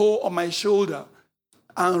 carrying a hoe on my shoulder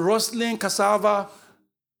and rustling cassava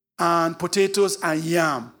and potatoes and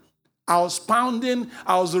yam. I was turning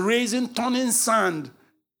sand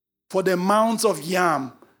for the mounds of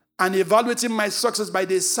yam and evaluating my success by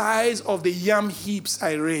the size of the yam heaps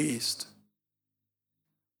I raised.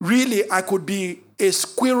 Really, I could be a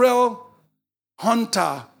squirrel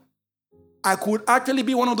hunter. I could actually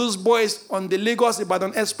be one of those boys on the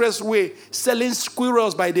Lagos-Ibadan Expressway selling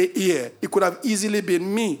squirrels by the ear. It could have easily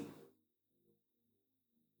been me.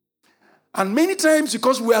 And many times,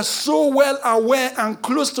 because we are so well aware and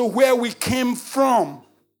close to where we came from,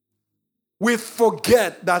 we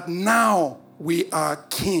forget that now we are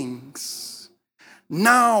kings.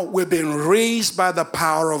 Now we've been raised by the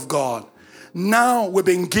power of God. Now we've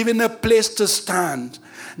been given a place to stand.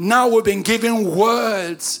 Now we've been given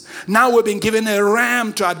words. Now we've been given a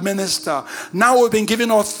ram to administer. Now we've been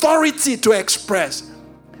given authority to express.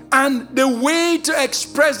 And the way to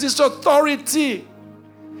express this authority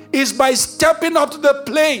is by stepping up to the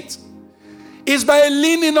plate. Is by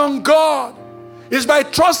leaning on God. Is by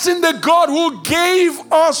trusting the God who gave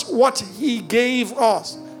us what he gave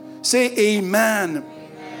us. Say amen.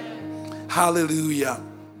 Amen. Hallelujah.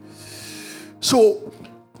 So,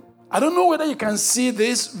 I don't know whether you can see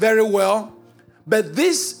this very well, but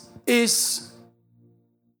this is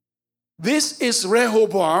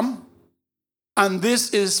Rehoboam, and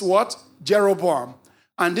this is what? Jeroboam.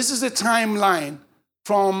 And this is a timeline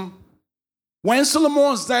from when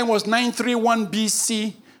Solomon's time was 931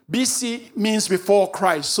 BC. BC means before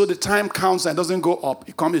Christ, so the time counts and doesn't go up.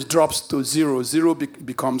 It drops to 0. 0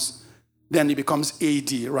 becomes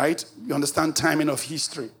AD, right? You understand timing of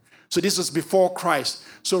history. So this was before Christ.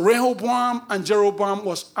 So Rehoboam and Jeroboam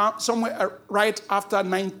was somewhere right after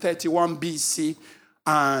 931 BC.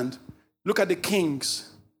 And look at the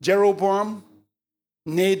kings. Jeroboam,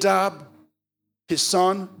 Nadab, his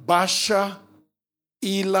son, Baasha,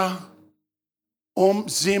 Elah,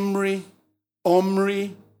 Zimri,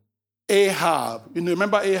 Omri, Ahab. You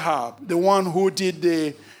remember Ahab, the one who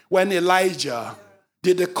when Elijah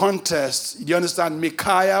did the contest. You understand?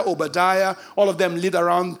 Micaiah, Obadiah, all of them lead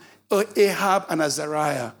around Ahab and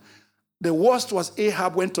Azariah. The worst was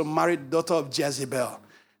Ahab went to marry the daughter of Jezebel.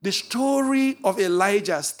 The story of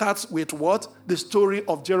Elijah starts with what? The story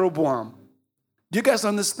of Jeroboam. Do you guys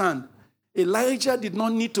understand? Elijah did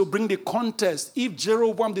not need to bring the contest if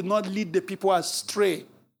Jeroboam did not lead the people astray.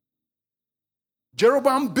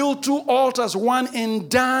 Jeroboam built 2 altars, one in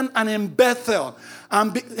Dan and in Bethel.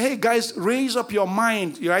 Hey guys, raise up your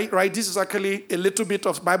mind, right? This is actually a little bit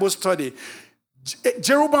of Bible study.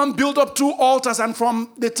 Jeroboam built up 2 altars, and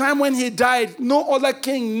from the time when he died, no other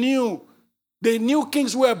king knew. The new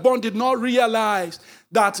kings who were born did not realize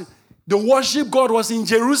that the worship God was in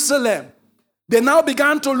Jerusalem. They now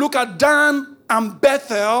began to look at Dan and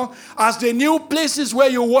Bethel as the new places where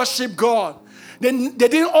you worship God. They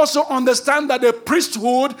didn't also understand that the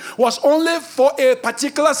priesthood was only for a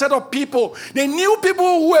particular set of people. They knew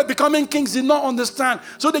people who were becoming kings did not understand.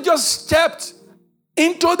 So they just stepped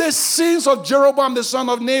into the sins of Jeroboam, the son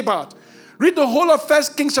of Nebat. Read the whole of 1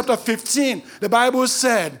 Kings chapter 15. The Bible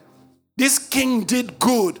said, this king did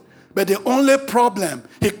good, but the only problem,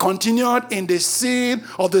 he continued in the sin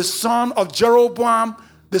of the son of Jeroboam,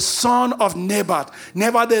 the son of Nebat.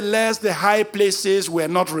 Nevertheless, the high places were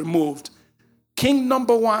not removed. King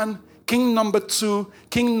number 1, king number 2,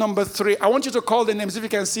 king number 3. I want you to call the names if you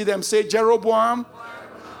can see them. Say Jeroboam,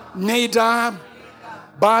 Nadab,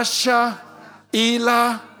 Baasha,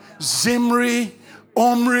 Elah, Zimri,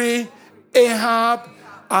 Omri, Ahab,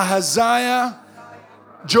 Ahaziah,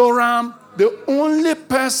 Joram. The only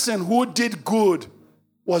person who did good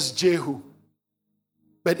was Jehu.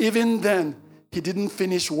 But even then, he didn't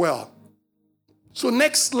finish well. So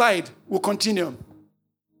next slide, we'll continue.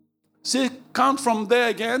 See, count from there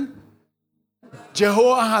again.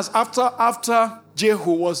 Jehoahaz, after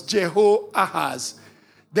Jehu was Jehoahaz.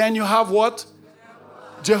 Then you have what?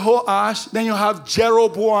 Jehoash. Then you have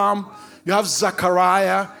Jeroboam. You have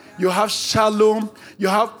Zechariah. You have Shalom. You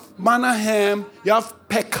have Manahem. You have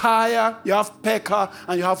Pekahiah. You have Pekah.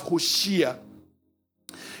 And you have Hoshea.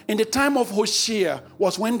 In the time of Hoshea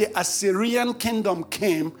was when the Assyrian kingdom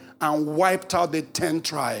came and wiped out the 10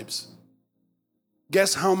 tribes.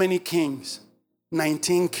 Guess how many kings?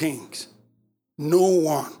 19 kings. No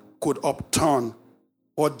one could upturn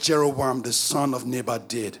what Jeroboam, the son of Nebat,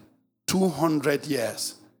 did. 200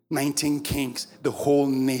 years, 19 kings, the whole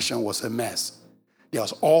nation was a mess. There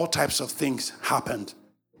was all types of things happened.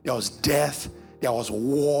 There was death, there was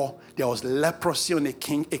war, there was leprosy on a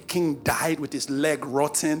king. A king died with his leg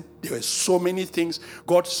rotten. There were so many things.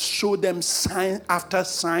 God showed them sign after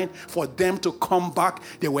sign for them to come back.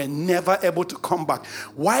 They were never able to come back.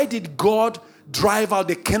 Why did God drive out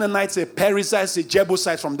the Canaanites, the Perizzites, the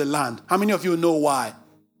Jebusites from the land? How many of you know why?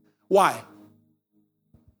 Why?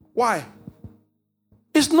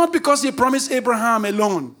 It's not because he promised Abraham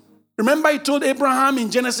alone. Remember, he told Abraham in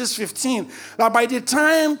Genesis 15 that by the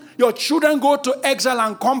time your children go to exile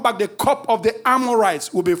and come back, the cup of the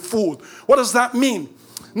Amorites will be full. What does that mean?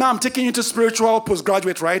 Now I'm taking you to spiritual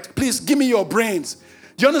postgraduate, right? Please give me your brains.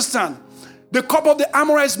 Do you understand? The cup of the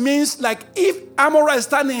Amorites means like if Amorites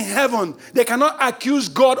stand in heaven, they cannot accuse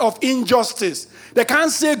God of injustice. They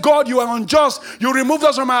can't say, God, you are unjust. You removed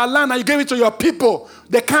us from our land and you gave it to your people.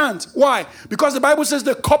 They can't. Why? Because the Bible says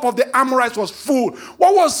the cup of the Amorites was full.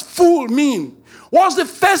 What was full mean? What was the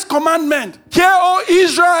first commandment? Hear, O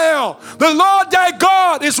Israel, the Lord thy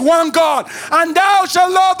God is one God, and thou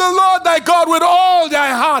shalt love the Lord thy God with all thy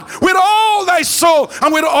heart, with all thy soul,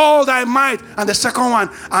 and with all thy might. And the second one,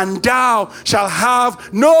 and thou shalt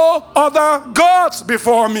have no other gods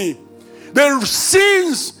before me. The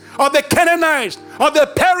sins of the Canaanites, of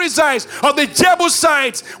the Perizzites, of the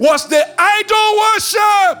Jebusites was the idol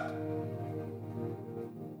worship.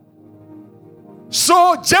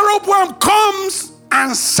 So Jeroboam comes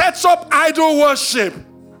and sets up idol worship,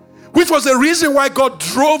 which was the reason why God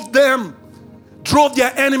drove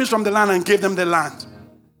their enemies from the land and gave them the land.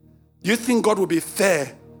 Do you think God would be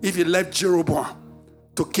fair if he left Jeroboam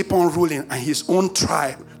to keep on ruling and his own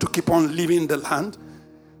tribe to keep on living in the land?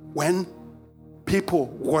 When people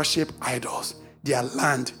worship idols, their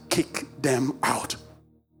land kicked them out.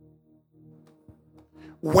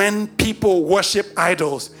 When people worship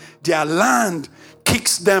idols, their land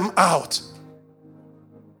kicks them out.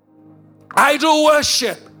 Idol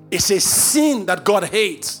worship is a sin that God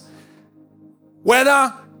hates.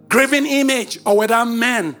 Whether graven image or whether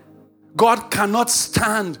men, God cannot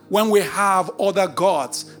stand when we have other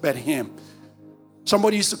gods but him.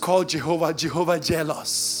 Somebody used to call Jehovah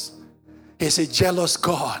jealous. He's a jealous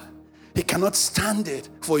God. He cannot stand it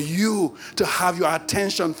for you to have your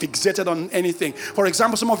attention fixated on anything. For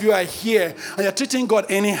example, some of you are here and you're treating God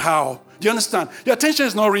anyhow. Do you understand? Your attention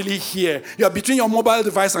is not really here. You're between your mobile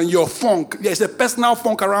device and your phone. There's a personal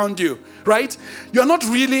phone around you, right? You're not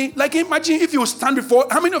really, like imagine if you stand before,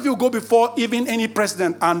 how many of you go before even any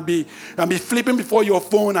president and be flipping before your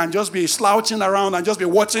phone and just be slouching around and just be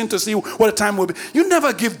watching to see what the time will be? You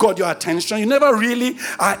never give God your attention. You never really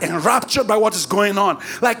are enraptured by what is going on.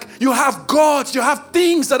 Like you have gods, you have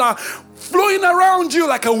things that are flowing around you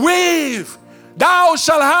like a wave. Thou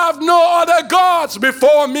shalt have no other gods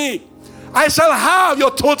before me. I shall have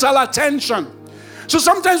your total attention. So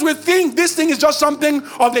sometimes we think this thing is just something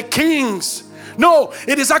of the kings. No,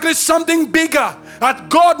 it is actually something bigger, that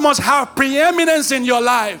God must have preeminence in your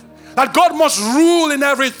life. That God must rule in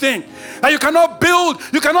everything. That you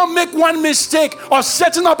cannot make one mistake of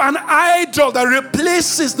setting up an idol that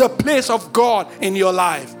replaces the place of God in your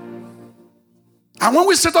life. And when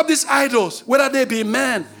we set up these idols, whether they be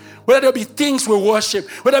men, whether they be things we worship,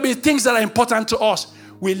 whether they be things that are important to us,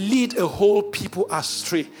 we lead a whole people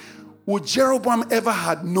astray. Would Jeroboam ever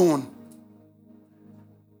had known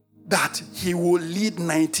that he would lead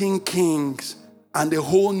 19 kings and the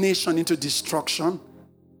whole nation into destruction?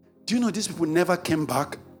 Do you know these people never came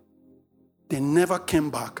back? They never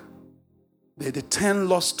came back. They're the 10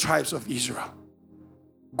 lost tribes of Israel.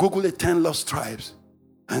 Google the 10 lost tribes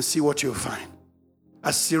and see what you'll find.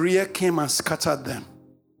 Assyria came and scattered them.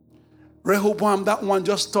 Rehoboam, that one,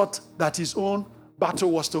 just thought that his own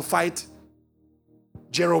battle was to fight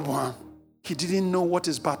Jeroboam. He didn't know what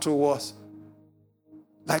his battle was.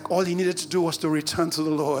 Like all he needed to do was to return to the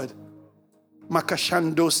Lord.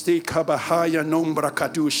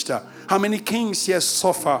 How many kings here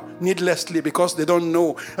suffer needlessly because they don't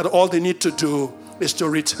know that all they need to do is to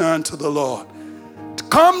return to the Lord.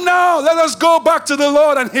 Come now, let us go back to the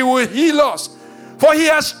Lord and he will heal us. For he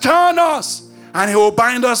has turned us and he will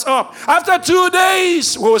bind us up. After 2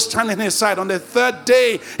 days, we will stand in his side. On the 3rd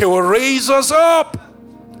day, he will raise us up.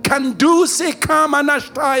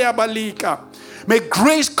 May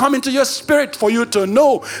grace come into your spirit for you to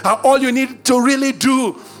know that all you need to really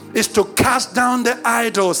do is to cast down the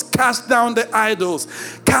idols. Cast down the idols.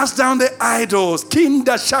 Cast down the idols.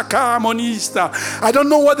 Kinda shaka monista. I don't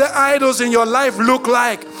know what the idols in your life look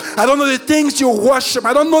like. I don't know the things you worship.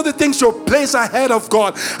 I don't know the things you place ahead of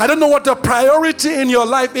God. I don't know what the priority in your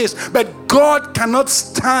life is. But God cannot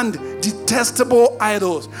stand detestable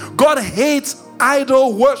idols. God hates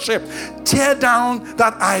idol worship. Tear down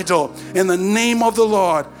that idol in the name of the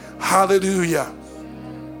Lord. Hallelujah.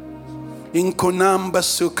 I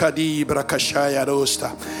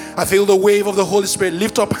feel the wave of the Holy Spirit.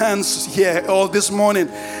 Lift up hands here all this morning.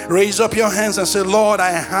 Raise up your hands and say, Lord,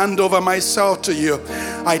 I hand over myself to you.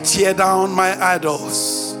 I tear down my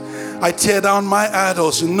idols. I tear down my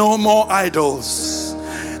idols. No more idols.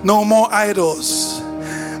 No more idols.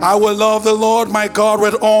 I will love the Lord my God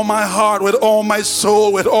with all my heart, with all my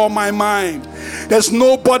soul, with all my mind. There's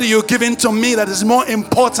nobody you're giving to me that is more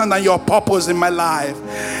important than your purpose in my life.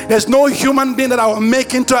 There's no human being that I will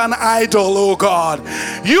make into an idol, oh God.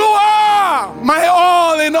 You are my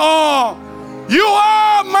all in all. You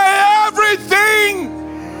are my everything.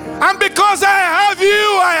 And because I have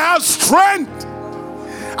you, I have strength.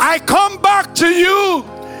 I come back to you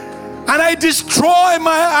and I destroy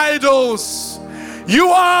my idols. You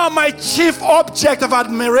are my chief object of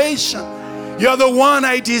admiration. You're the one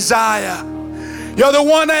I desire. You're the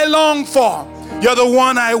one I long for. You're the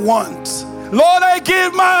one I want. Lord, I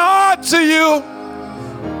give my heart to you.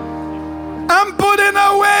 I'm putting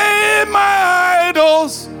away my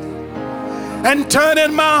idols and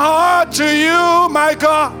turning my heart to you, my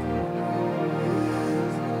God.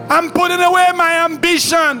 I'm putting away my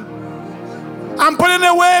ambition. I'm putting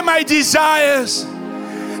away my desires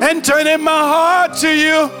and turning my heart to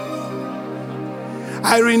you.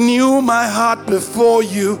 I renew my heart before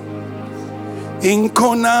you.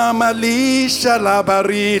 Inkona malisha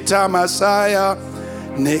labarita masaya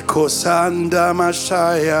nekosanda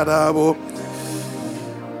mashaya rabo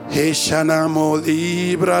heshana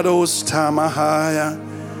molibrados tamahaya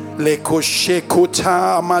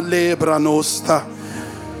lekoshekuta malebranosta.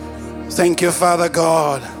 Thank you, Father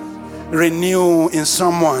God. Renew in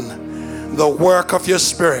someone the work of your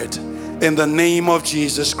Spirit in the name of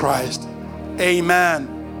Jesus Christ. Amen.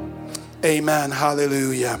 Amen.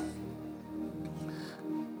 Hallelujah.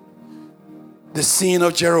 The scene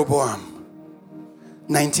of Jeroboam.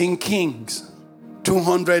 19 kings,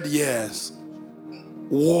 200 years,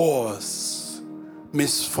 wars,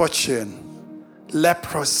 misfortune,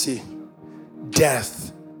 leprosy,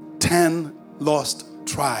 death, 10 lost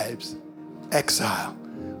tribes, exile.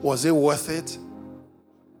 Was it worth it?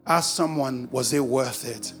 Ask someone, was it worth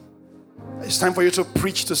it? It's time for you to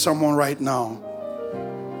preach to someone right now.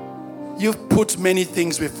 You've put many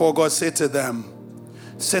things before God. Say to them,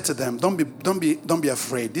 don't be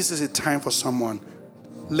afraid. This is a time for someone.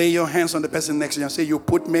 Lay your hands on the person next to you and say, you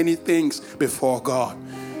put many things before God,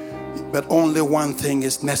 but only one thing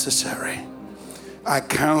is necessary. I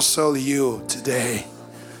counsel you today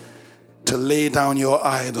to lay down your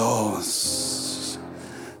idols.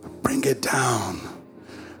 Bring it down.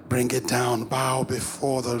 Bring it down. Bow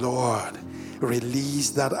before the Lord.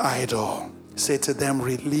 Release that idol. Say to them,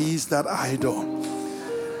 release that idol.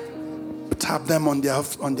 Tap them on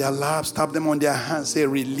their laps. Tap them on their hands. Say,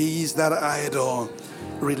 release that idol.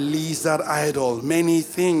 Release that idol. Many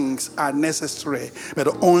things are necessary, but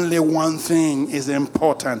only one thing is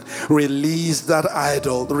important. Release that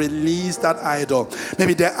idol. Release that idol.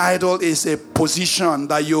 Maybe the idol is a position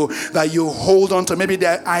that you hold on to. Maybe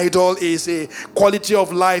the idol is a quality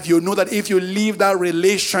of life. You know that if you leave that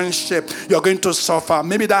relationship, you're going to suffer.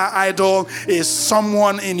 Maybe that idol is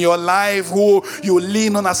someone in your life who you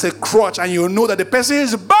lean on as a crutch, and you know that the person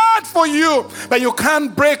is bad for you, but you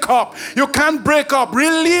can't break up. You can't break up.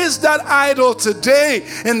 Release that idol today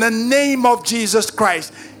in the name of Jesus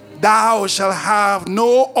Christ. Thou shalt have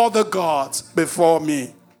no other gods before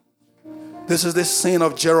me. This is the sin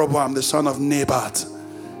of Jeroboam, the son of Nebat.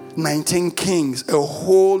 19 kings, a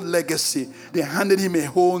whole legacy. They handed him a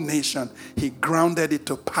whole nation. He grounded it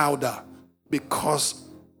to powder because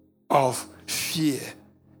of fear,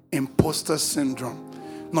 imposter syndrome,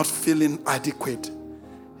 not feeling adequate,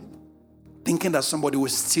 thinking that somebody will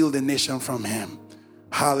steal the nation from him.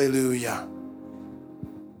 Hallelujah.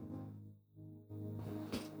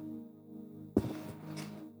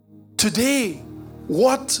 Today,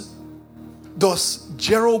 what does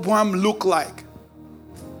Jeroboam look like?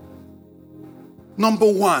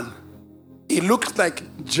 Number one, it looks like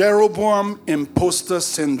Jeroboam imposter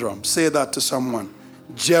syndrome. Say that to someone.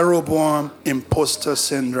 Jeroboam imposter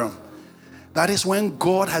syndrome. That is when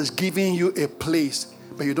God has given you a place,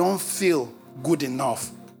 but you don't feel good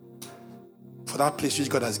enough for that place which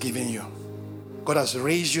God has given you. God has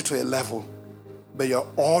raised you to a level, but you're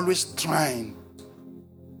always trying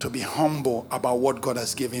to be humble about what God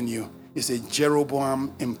has given you. It's a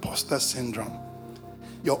Jeroboam imposter syndrome.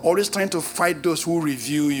 You're always trying to fight those who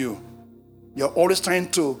review you. You're always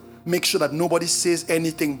trying to make sure that nobody says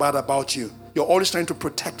anything bad about you. You're always trying to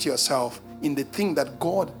protect yourself in the thing that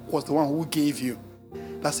God was the one who gave you.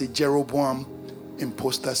 That's a Jeroboam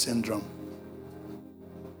imposter syndrome.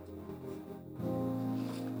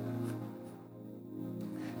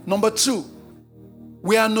 Number two,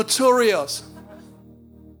 we are notorious.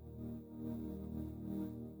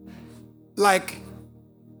 Like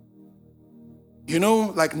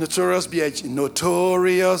Notorious B.I.G.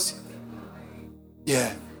 Notorious.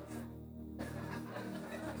 Yeah.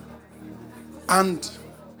 And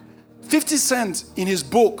 50 Cent in his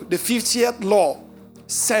book, The 50th Law,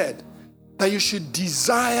 said that you should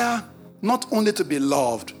desire not only to be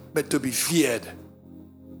loved, but to be feared.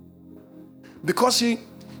 Because he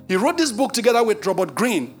wrote this book together with Robert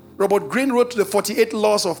Greene. Robert Greene wrote The 48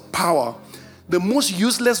 Laws of Power, the most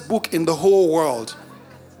useless book in the whole world,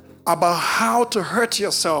 about how to hurt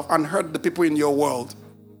yourself and hurt the people in your world.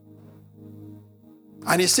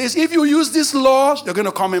 And he says, if you use these laws, you're going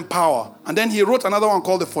to come in power. And then he wrote another one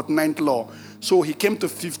called The 49th Law. So he came to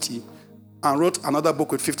 50 and wrote another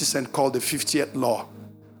book with 50 Cent called The 50th Law.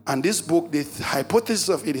 And this book, the hypothesis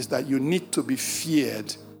of it is that you need to be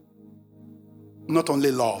feared, not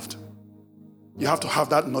only loved. You have to have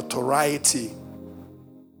that notoriety.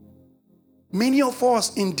 Many of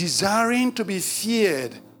us, in desiring to be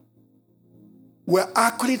feared, we're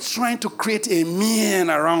actually trying to create a man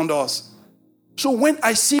around us. So when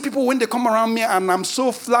I see people, when they come around me and I'm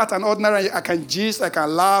so flat and ordinary, I can gist, I can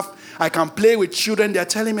laugh, I can play with children, they're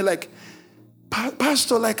telling me like,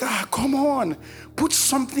 Pastor, come on, put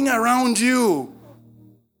something around you.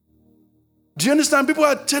 Do you understand? People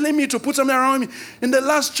are telling me to put something around me. In the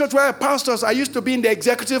last church where I pastored, I used to be in the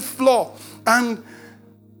executive floor, and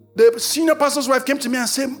the senior pastor's wife came to me and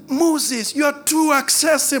said, Moses, you're too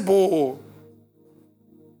accessible.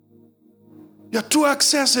 You're too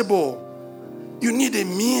accessible. You need a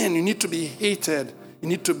man. You need to be hated. You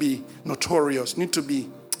need to be notorious. You need to be...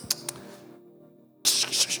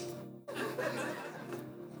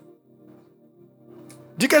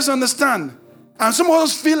 Do you guys understand? And some of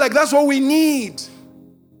us feel like that's what we need.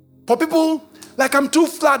 For people, like I'm too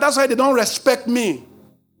flat, that's why they don't respect me.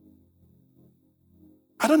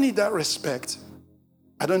 I don't need that respect.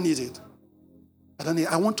 I don't need it.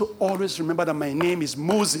 I want to always remember that my name is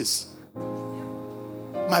Moses.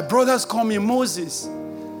 My brothers call me Moses.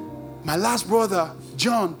 My last brother,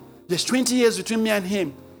 John, there's 20 years between me and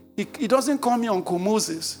him. He doesn't call me Uncle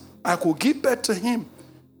Moses. I could give birth to him.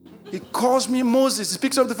 He calls me Moses. He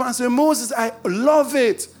picks up the phone and says, Moses, I love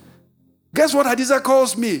it. Guess what Hadiza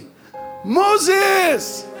calls me?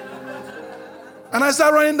 Moses! And I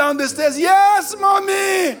start running down the stairs. Yes,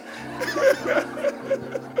 mommy!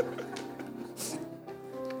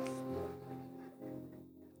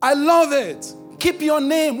 I love it. Keep your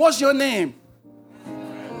name. What's your name?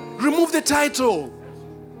 Remove the title.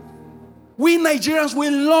 We Nigerians, we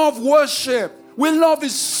love worship. We love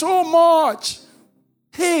it so much.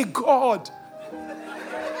 Hey, God.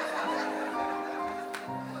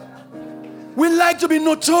 We like to be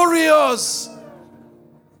notorious.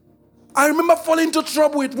 I remember falling into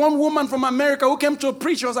trouble with one woman from America who came to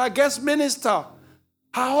preach. She was our guest minister.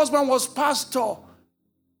 Her husband was pastor.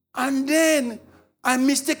 And then I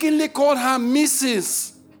mistakenly called her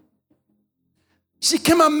Mrs. She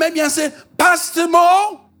came and met me and said, Pastor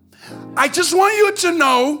Mo, I just want you to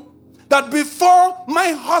know that before my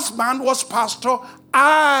husband was pastor,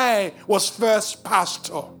 I was first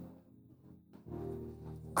pastor.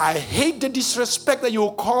 I hate the disrespect that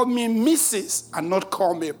you call me Mrs. and not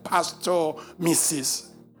call me Pastor Mrs.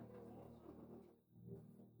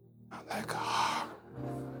 I'm like,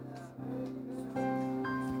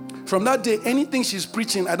 From that day, anything she's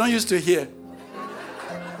preaching, I don't used to hear.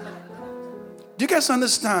 Do you guys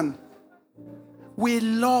understand? We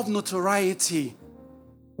love notoriety.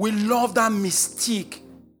 We love that mystique.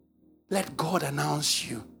 Let God announce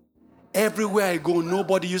you. Everywhere I go,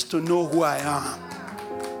 nobody used to know who I am.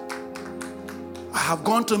 I have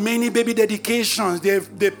gone to many baby dedications.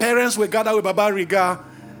 The parents will gather with Baba Riga,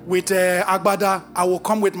 with Agbada. I will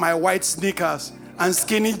come with my white sneakers and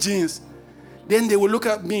skinny jeans. Then they will look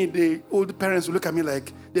at me, the old parents will look at me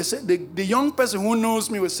like, they say, the young person who knows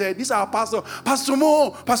me will say, this is our pastor, Pastor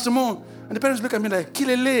Mo, Pastor Mo. And the parents look at me like,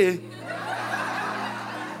 Kilele.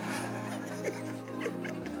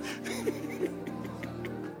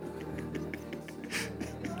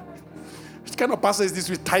 Which kind of pastor is this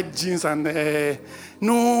with tight jeans and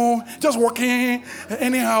no, just walking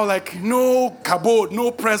anyhow, like no kabod,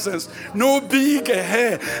 no presence, no big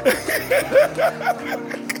hair,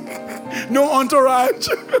 no entourage.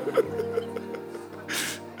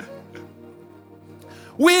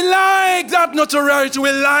 We like that notoriety.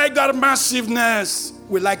 We like that massiveness.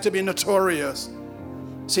 We like to be notorious.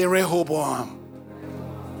 Say Rehoboam.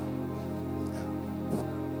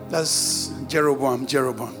 That's Jeroboam.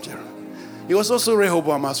 He was also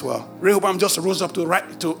Rehoboam as well. Rehoboam just rose up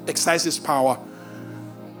to exercise his power.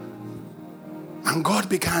 And God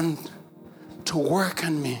began to work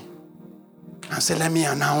on me and say, let me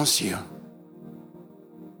announce you.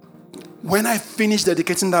 When I finished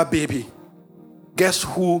dedicating that baby, guess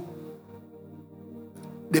who?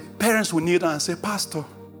 The parents will kneel down and say, Pastor,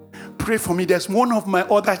 pray for me. There's one of my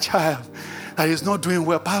other child that is not doing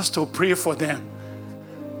well. Pastor, pray for them.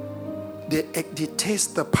 They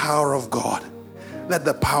taste the power of God. Let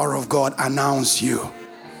the power of God announce you.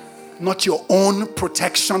 Not your own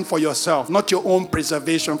protection for yourself. Not your own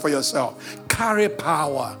preservation for yourself. Carry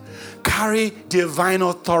power. Carry divine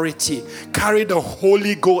authority. Carry the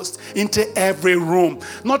Holy Ghost into every room.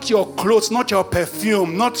 Not your clothes, not your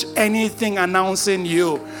perfume, not anything announcing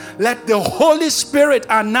you. Let the Holy Spirit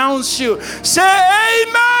announce you. Say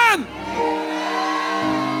amen.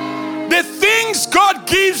 The things God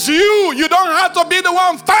gives you, you don't have to be the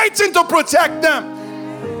one fighting to protect them.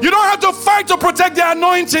 You don't have to fight to protect the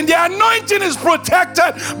anointing. The anointing is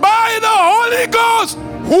protected by the Holy Ghost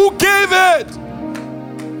who gave it.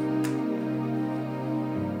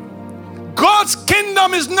 God's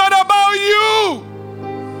kingdom is not about you.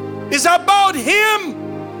 It's about Him.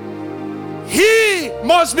 He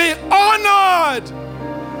must be honored.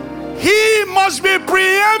 He must be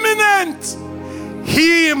preeminent.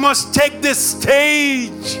 He must take the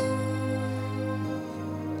stage.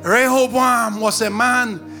 Rehoboam was a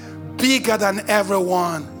man bigger than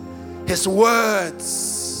everyone. His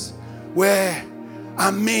words were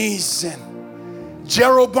amazing.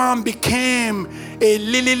 Jeroboam became a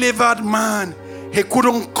lily-livered man. He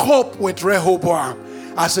couldn't cope with Rehoboam.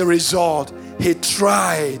 As a result, he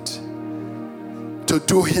tried to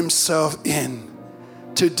do himself in.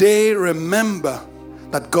 Today, remember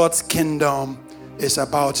that God's kingdom is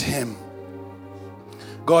about Him.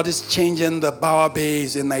 God is changing the power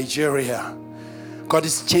base in Nigeria. God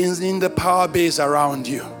is changing the power base around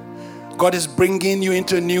you. God is bringing you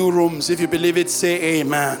into new rooms. If you believe it, say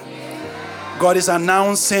amen. God is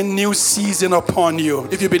announcing new season upon you.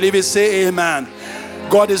 If you believe it, say amen.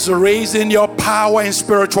 God is raising your power in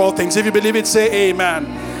spiritual things. If you believe it, say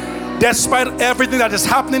amen. Despite everything that is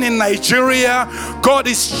happening in Nigeria, God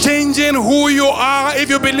is changing who you are. If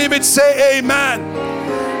you believe it, say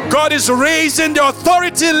amen. God is raising the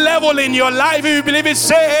authority level in your life. If you believe it,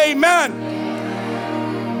 say amen.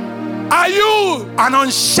 Are you an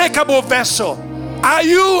unshakable vessel? Are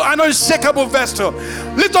you an unshakable vessel?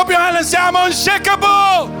 Lift up your hand and say, I'm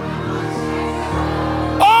unshakable.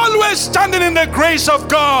 Always standing in the grace of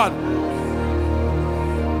God.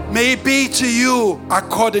 May it be to you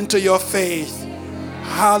according to your faith.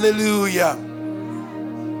 Hallelujah.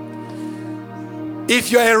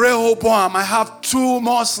 If you're a Rehoboam, I have 2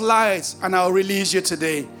 more slides and I'll release you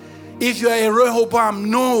today. If you are a Rehoboam,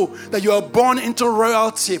 know that you are born into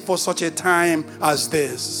royalty for such a time as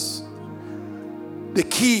this. The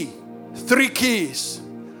key, 3 keys.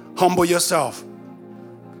 Humble yourself.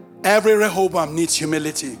 Every Rehoboam needs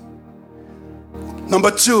humility. Number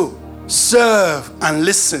 2, serve and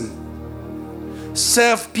listen.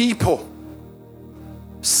 Serve people.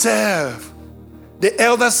 Serve. The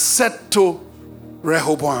elders said to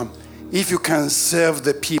Rehoboam, if you can serve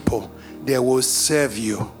the people, they will serve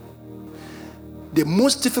you. The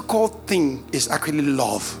most difficult thing is actually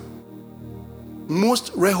love.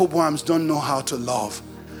 Most Rehoboams don't know how to love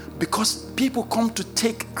because people come to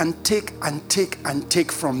take and take and take and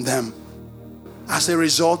take from them. As a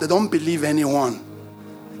result, they don't believe anyone.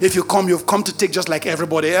 If you come, you've come to take just like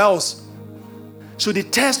everybody else. So the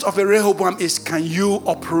test of a Rehoboam is, can you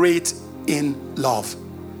operate in love?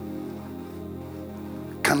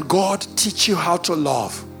 Can God teach you how to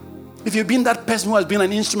love? If you've been that person who has been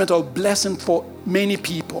an instrument of blessing for many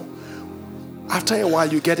people, after a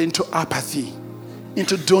while you get into apathy,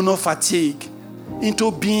 into donor fatigue,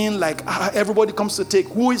 into being like, everybody comes to take.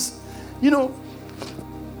 Who is, you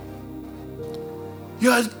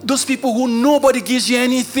are those people who nobody gives you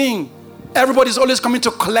anything. Everybody's always coming to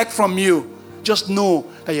collect from you. Just know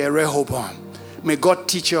that you're a Rehoboam. May God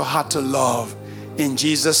teach your heart to love. In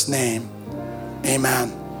Jesus' name,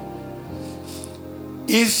 amen.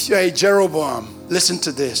 If you're a Jeroboam, listen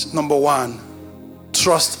to this. Number 1,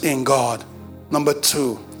 trust in God. Number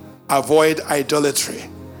 2, avoid idolatry.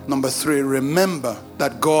 Number 3, remember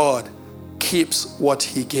that God keeps what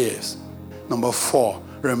he gives. Number 4,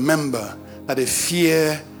 remember that the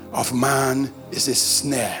fear of man is a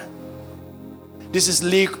snare. This is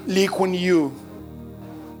Lee Kuan Yew.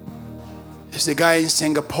 It's the guy in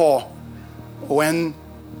Singapore.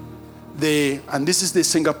 This is the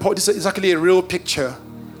Singapore. This is actually a real picture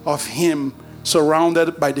of him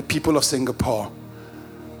surrounded by the people of Singapore.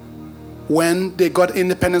 When they got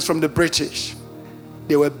independence from the British,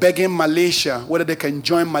 they were begging Malaysia whether they can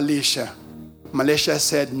join Malaysia. Malaysia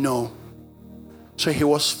said no. So he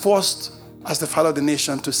was forced, as the father of the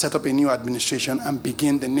nation, to set up a new administration and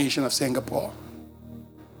begin the nation of Singapore.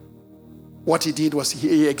 What he did was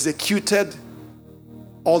he executed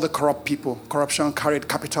all the corrupt people. Corruption carried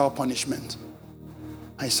capital punishment.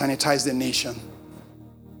 He sanitized the nation.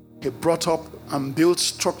 He brought up and built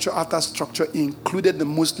structure after structure, included the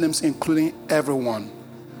Muslims, including everyone,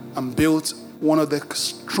 and built one of the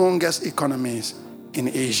strongest economies in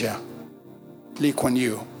Asia, Lee Kuan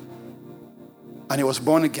Yew. And he was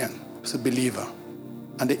born again as a believer.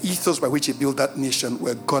 And the ethos by which he built that nation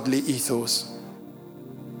were godly ethos.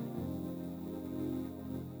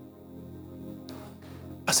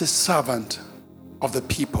 As a servant of the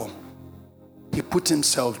people, he put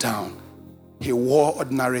himself down. He wore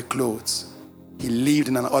ordinary clothes. He lived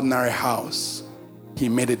in an ordinary house. He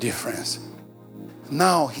made a difference.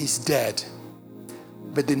 Now he's dead,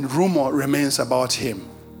 but the rumor remains about him,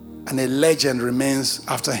 and a legend remains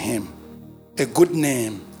after him. A good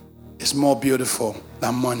name is more beautiful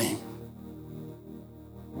than money.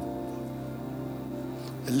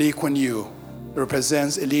 Lee Kuan Yew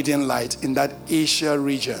represents a leading light in that Asia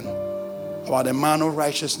region about a man of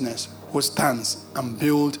righteousness who stands and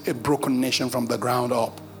builds a broken nation from the ground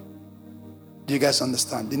up. Do you guys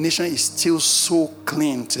understand? The nation is still so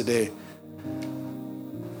clean today.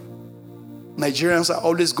 Nigerians are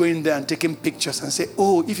always going there and taking pictures and say,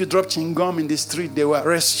 oh, if you drop chewing gum in the street, they will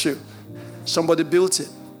arrest you. Somebody built it.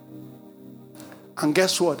 And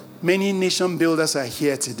guess what? Many nation builders are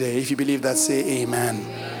here today. If you believe that, say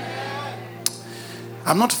amen.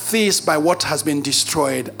 I'm not fazed by what has been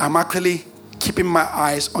destroyed. I'm actually keeping my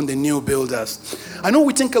eyes on the new builders. I know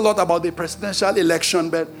we think a lot about the presidential election,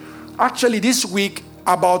 but actually this week,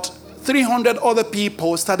 about 300 other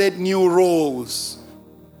people started new roles.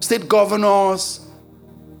 State governors,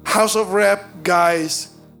 House of Rep guys,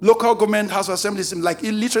 local government, House of Assemblies, like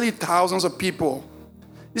literally thousands of people.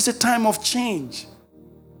 It's a time of change.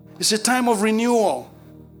 It's a time of renewal.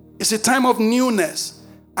 It's a time of newness.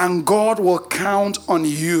 And God will count on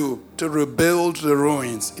you to rebuild the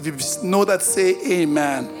ruins. If you know that, say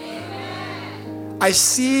amen. Amen. I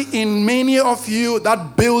see in many of you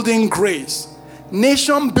that building grace.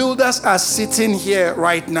 Nation builders are sitting here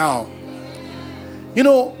right now. You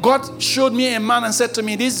know, God showed me a man and said to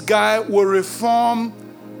me, this guy will reform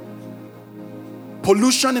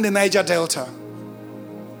pollution in the Niger Delta.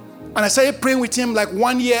 And I started praying with him like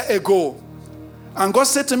 1 year ago. And God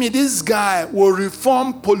said to me, this guy will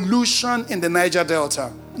reform pollution in the Niger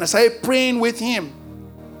Delta. And I started praying with him.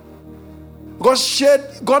 God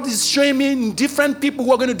is showing me different people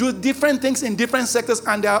who are going to do different things in different sectors,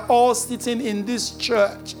 and they are all sitting in this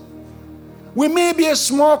church. We may be a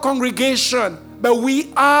small congregation, but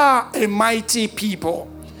we are a mighty people.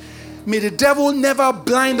 May the devil never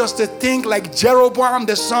blind us to think like Jeroboam,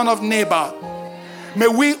 the son of Nebat. May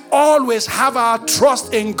we always have our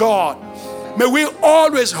trust in God. May we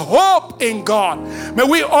always hope in God. May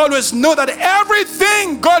we always know that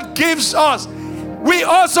everything God gives us, we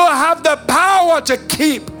also have the power to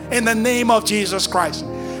keep in the name of Jesus Christ.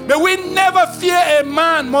 May we never fear a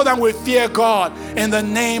man more than we fear God in the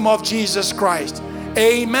name of Jesus Christ.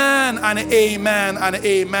 Amen and amen and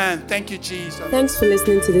amen. Thank you, Jesus. Thanks for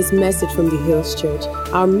listening to this message from the Hills Church.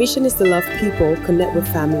 Our mission is to love people, connect with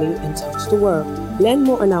family, and touch the world. Learn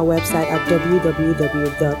more on our website at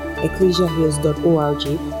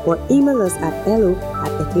www.ecclesiahills.org or email us at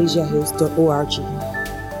hello@ecclesiahills.org.